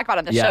 I talk about it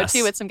on the show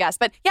too with some guests.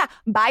 But yeah,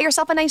 buy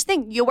yourself a nice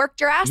thing. You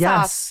worked your ass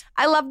off.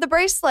 I love the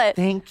bracelet.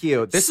 Thank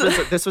you.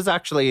 This was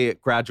actually a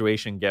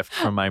graduation gift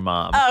from my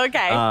mom. Oh,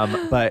 okay.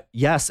 But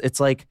yes, it's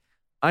like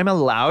I'm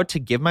allowed to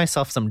give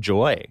myself some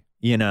joy,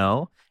 you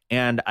know.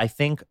 And I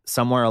think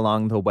somewhere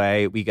along the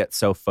way we get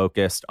so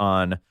focused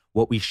on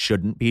what we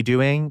shouldn't be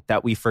doing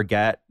that we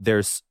forget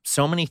there's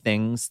so many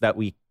things that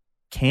we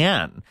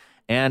can.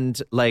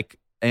 And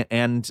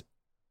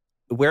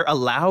we're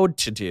allowed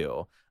to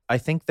do. I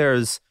think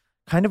there's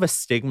kind of a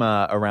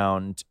stigma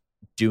around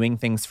doing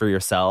things for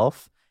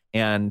yourself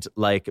and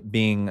like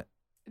being.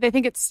 They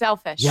think it's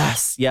selfish.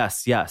 Yes.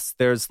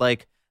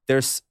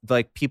 There's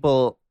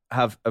people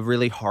have a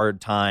really hard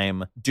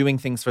time doing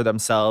things for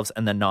themselves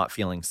and then not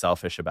feeling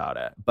selfish about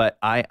it. But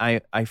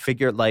I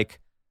figure like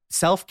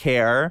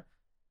self-care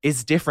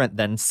is different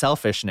than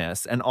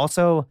selfishness. And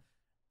also,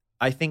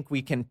 I think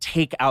we can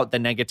take out the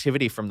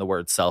negativity from the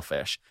word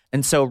selfish.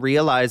 And so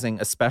realizing,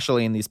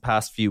 especially in these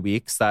past few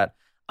weeks, that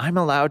I'm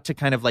allowed to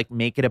kind of like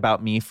make it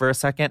about me for a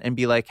second and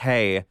be like,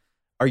 hey,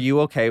 are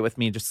you okay with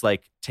me just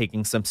like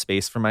taking some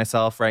space for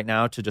myself right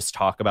now to just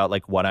talk about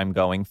like what I'm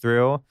going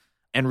through?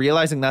 And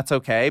realizing that's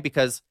okay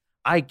because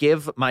I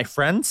give my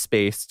friends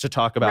space to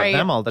talk about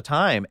them all the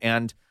time.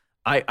 And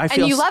I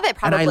feel, and you love it,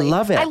 probably. And I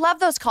love it. I love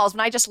those calls when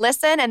I just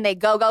listen and they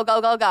go.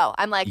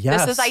 I'm like,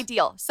 This is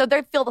ideal. So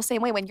they feel the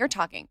same way when you're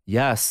talking.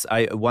 Yes.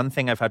 One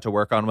thing I've had to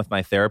work on with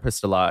my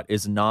therapist a lot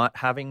is not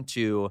having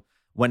to,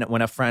 when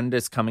a friend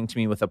is coming to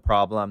me with a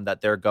problem that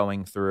they're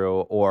going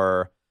through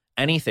or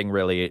anything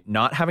really,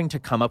 not having to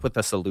come up with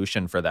a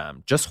solution for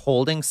them, just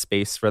holding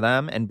space for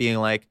them and being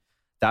like,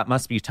 that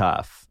must be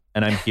tough.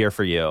 And I'm here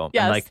for you.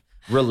 Yes. And like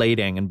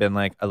relating and being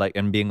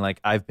like,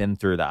 I've been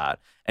through that.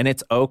 And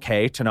it's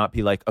okay to not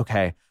be like,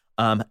 okay,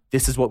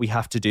 this is what we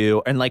have to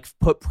do, and like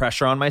put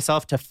pressure on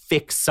myself to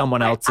fix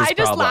someone else's problems.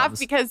 I just laugh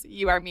because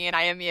you are me and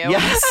I am you.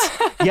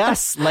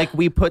 Yes. Like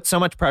we put so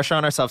much pressure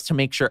on ourselves to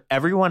make sure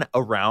everyone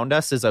around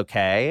us is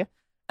okay.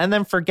 And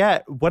then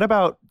forget, what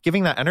about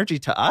giving that energy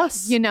to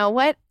us? You know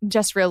what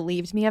just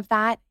relieved me of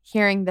that?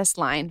 Hearing this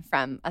line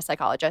from a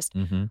psychologist.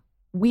 Mm-hmm.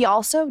 We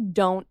also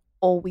don't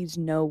always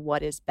know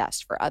what is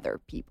best for other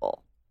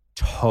people.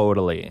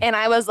 Totally. And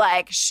I was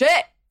like,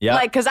 shit. Yeah.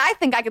 Like, because I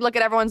think I could look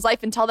at everyone's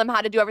life and tell them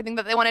how to do everything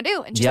that they want to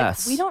do. And she's like,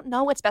 we don't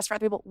know what's best for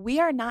other people. We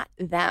are not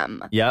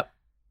them. Yep.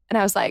 And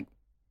I was like,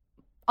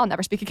 I'll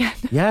never speak again.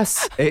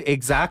 Yes,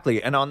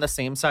 exactly. And on the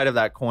same side of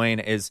that coin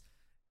is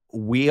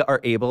we are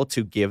able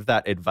to give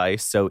that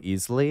advice so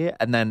easily.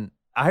 And then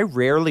I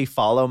rarely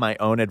follow my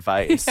own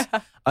advice. Yeah.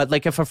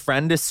 Like if a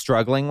friend is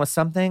struggling with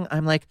something,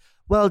 I'm like,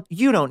 well,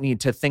 you don't need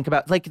to think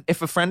about, like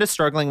if a friend is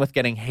struggling with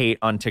getting hate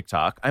on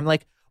TikTok, I'm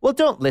like, well,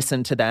 don't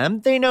listen to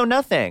them. They know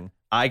nothing.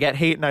 I get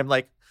hate and I'm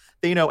like,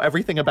 they know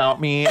everything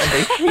about me and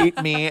they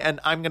hate me and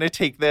I'm going to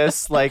take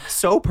this like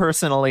so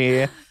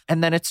personally.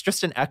 And then it's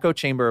just an echo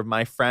chamber of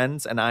my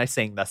friends and I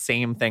saying the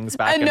same things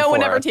back and no forth.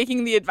 one ever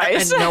taking the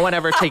advice. And no one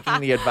ever taking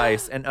the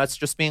advice. And us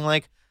just being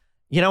like,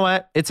 you know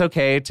what? It's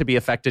okay to be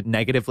affected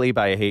negatively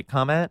by a hate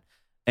comment.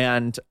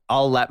 And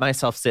I'll let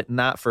myself sit in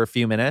that for a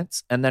few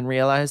minutes and then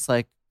realize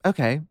like,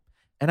 okay,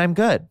 and I'm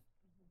good.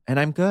 And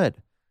I'm good.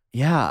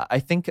 Yeah, I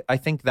think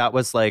that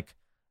was like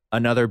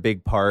another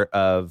big part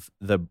of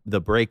the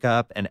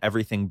breakup and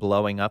everything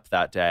blowing up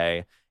that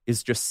day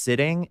is just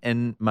sitting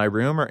in my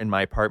room or in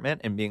my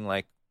apartment and being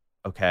like,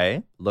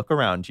 okay, look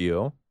around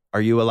you.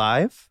 Are you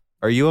alive?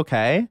 Are you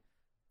okay?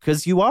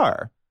 Because you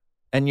are.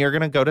 And you're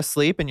going to go to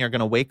sleep and you're going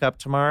to wake up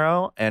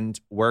tomorrow and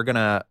we're going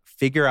to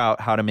figure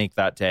out how to make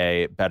that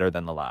day better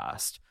than the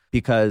last.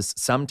 Because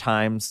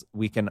sometimes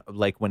we can,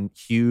 like when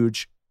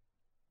huge,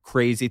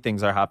 crazy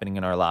things are happening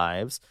in our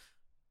lives,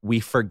 we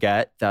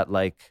forget that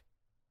like,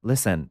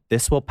 listen,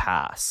 this will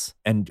pass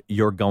and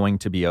you're going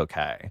to be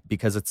okay,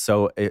 because it's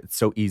so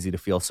easy to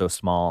feel so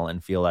small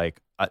and feel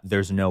like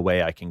there's no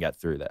way I can get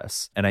through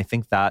this. And I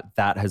think that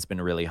has been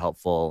really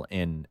helpful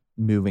in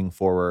moving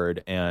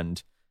forward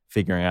and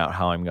figuring out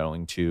how I'm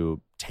going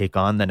to take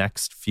on the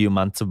next few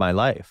months of my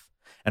life.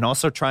 And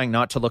also trying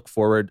not to look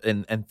forward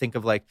and think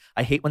of like,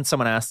 I hate when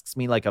someone asks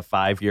me like a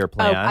 5-year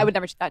plan. Oh, I would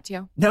never do that to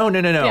you. No.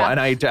 Yeah. And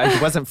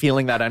I wasn't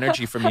feeling that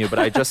energy from you, but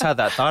I just had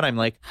that thought. I'm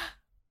like,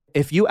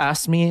 If you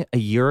asked me a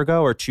year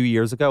ago or 2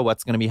 years ago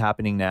what's going to be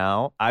happening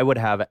now, I would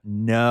have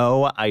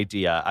no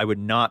idea. I would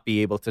not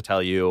be able to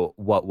tell you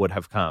what would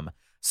have come.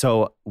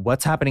 So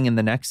what's happening in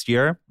the next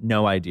year?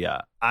 No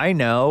idea. I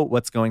know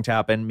what's going to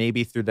happen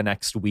maybe through the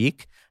next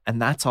week,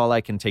 and that's all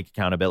I can take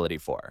accountability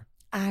for.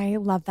 I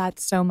love that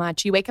so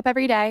much. You wake up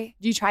every day,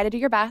 you try to do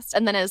your best,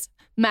 and then as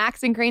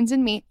Max ingrains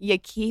in me, you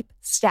keep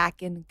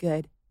stacking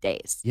good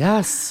days.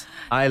 Yes.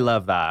 I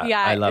love that.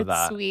 Yeah, I love it's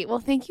that. sweet. Well,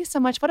 thank you so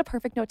much. What a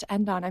perfect note to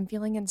end on. I'm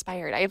feeling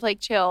inspired. I have like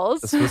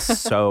chills. This was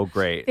so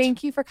great.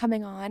 Thank you for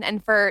coming on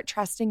and for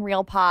trusting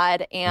Real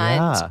Pod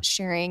and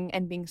sharing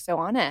and being so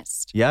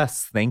honest.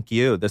 Yes, thank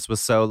you. This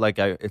was so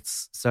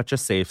it's such a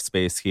safe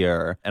space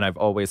here. And I've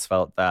always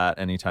felt that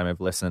anytime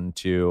I've listened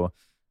to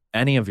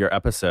any of your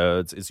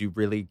episodes is you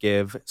really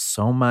give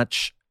so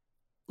much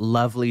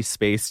lovely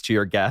space to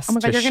your guests Oh my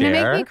God, to you're going to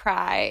share. make me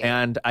cry.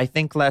 And I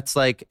think that's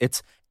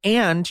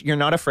and you're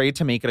not afraid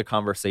to make it a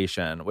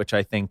conversation, which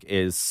I think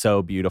is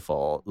so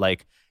beautiful.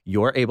 Like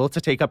you're able to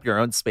take up your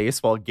own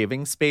space while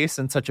giving space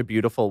in such a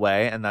beautiful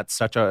way. And that's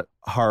such a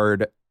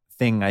hard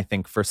thing, I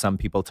think, for some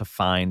people to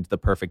find the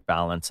perfect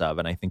balance of.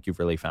 And I think you've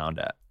really found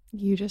it.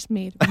 You just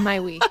made my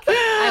week.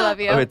 I love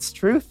you. Oh, it's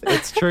truth.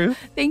 It's truth.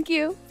 Thank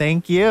you.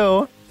 Thank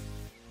you.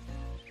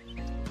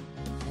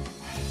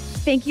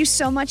 Thank you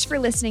so much for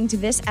listening to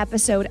this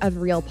episode of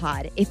Real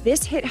Pod. If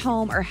this hit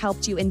home or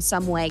helped you in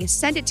some way,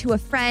 send it to a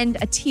friend,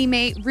 a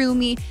teammate,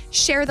 roomie.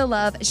 Share the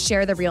love,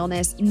 share the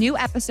realness. New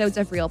episodes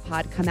of Real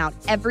Pod come out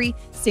every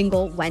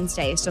single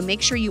Wednesday. So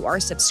make sure you are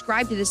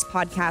subscribed to this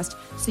podcast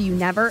so you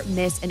never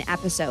miss an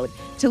episode.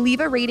 To leave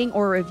a rating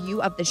or a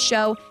review of the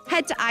show,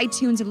 head to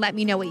iTunes and let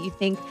me know what you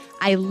think.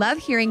 I love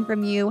hearing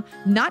from you.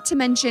 Not to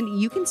mention,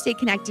 you can stay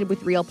connected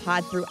with Real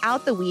Pod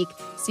throughout the week,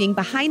 seeing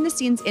behind the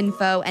scenes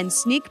info and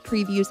sneak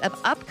previews of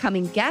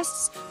upcoming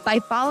guests by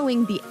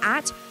following the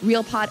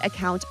 @RealPod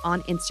account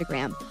on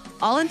Instagram.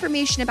 All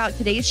information about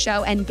today's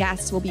show and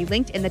guests will be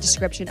linked in the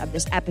description of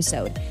this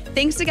episode.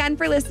 Thanks again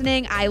for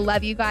listening. I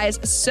love you guys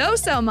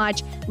so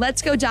much.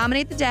 Let's go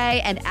dominate the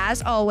day. And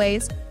as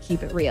always,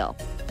 keep it real.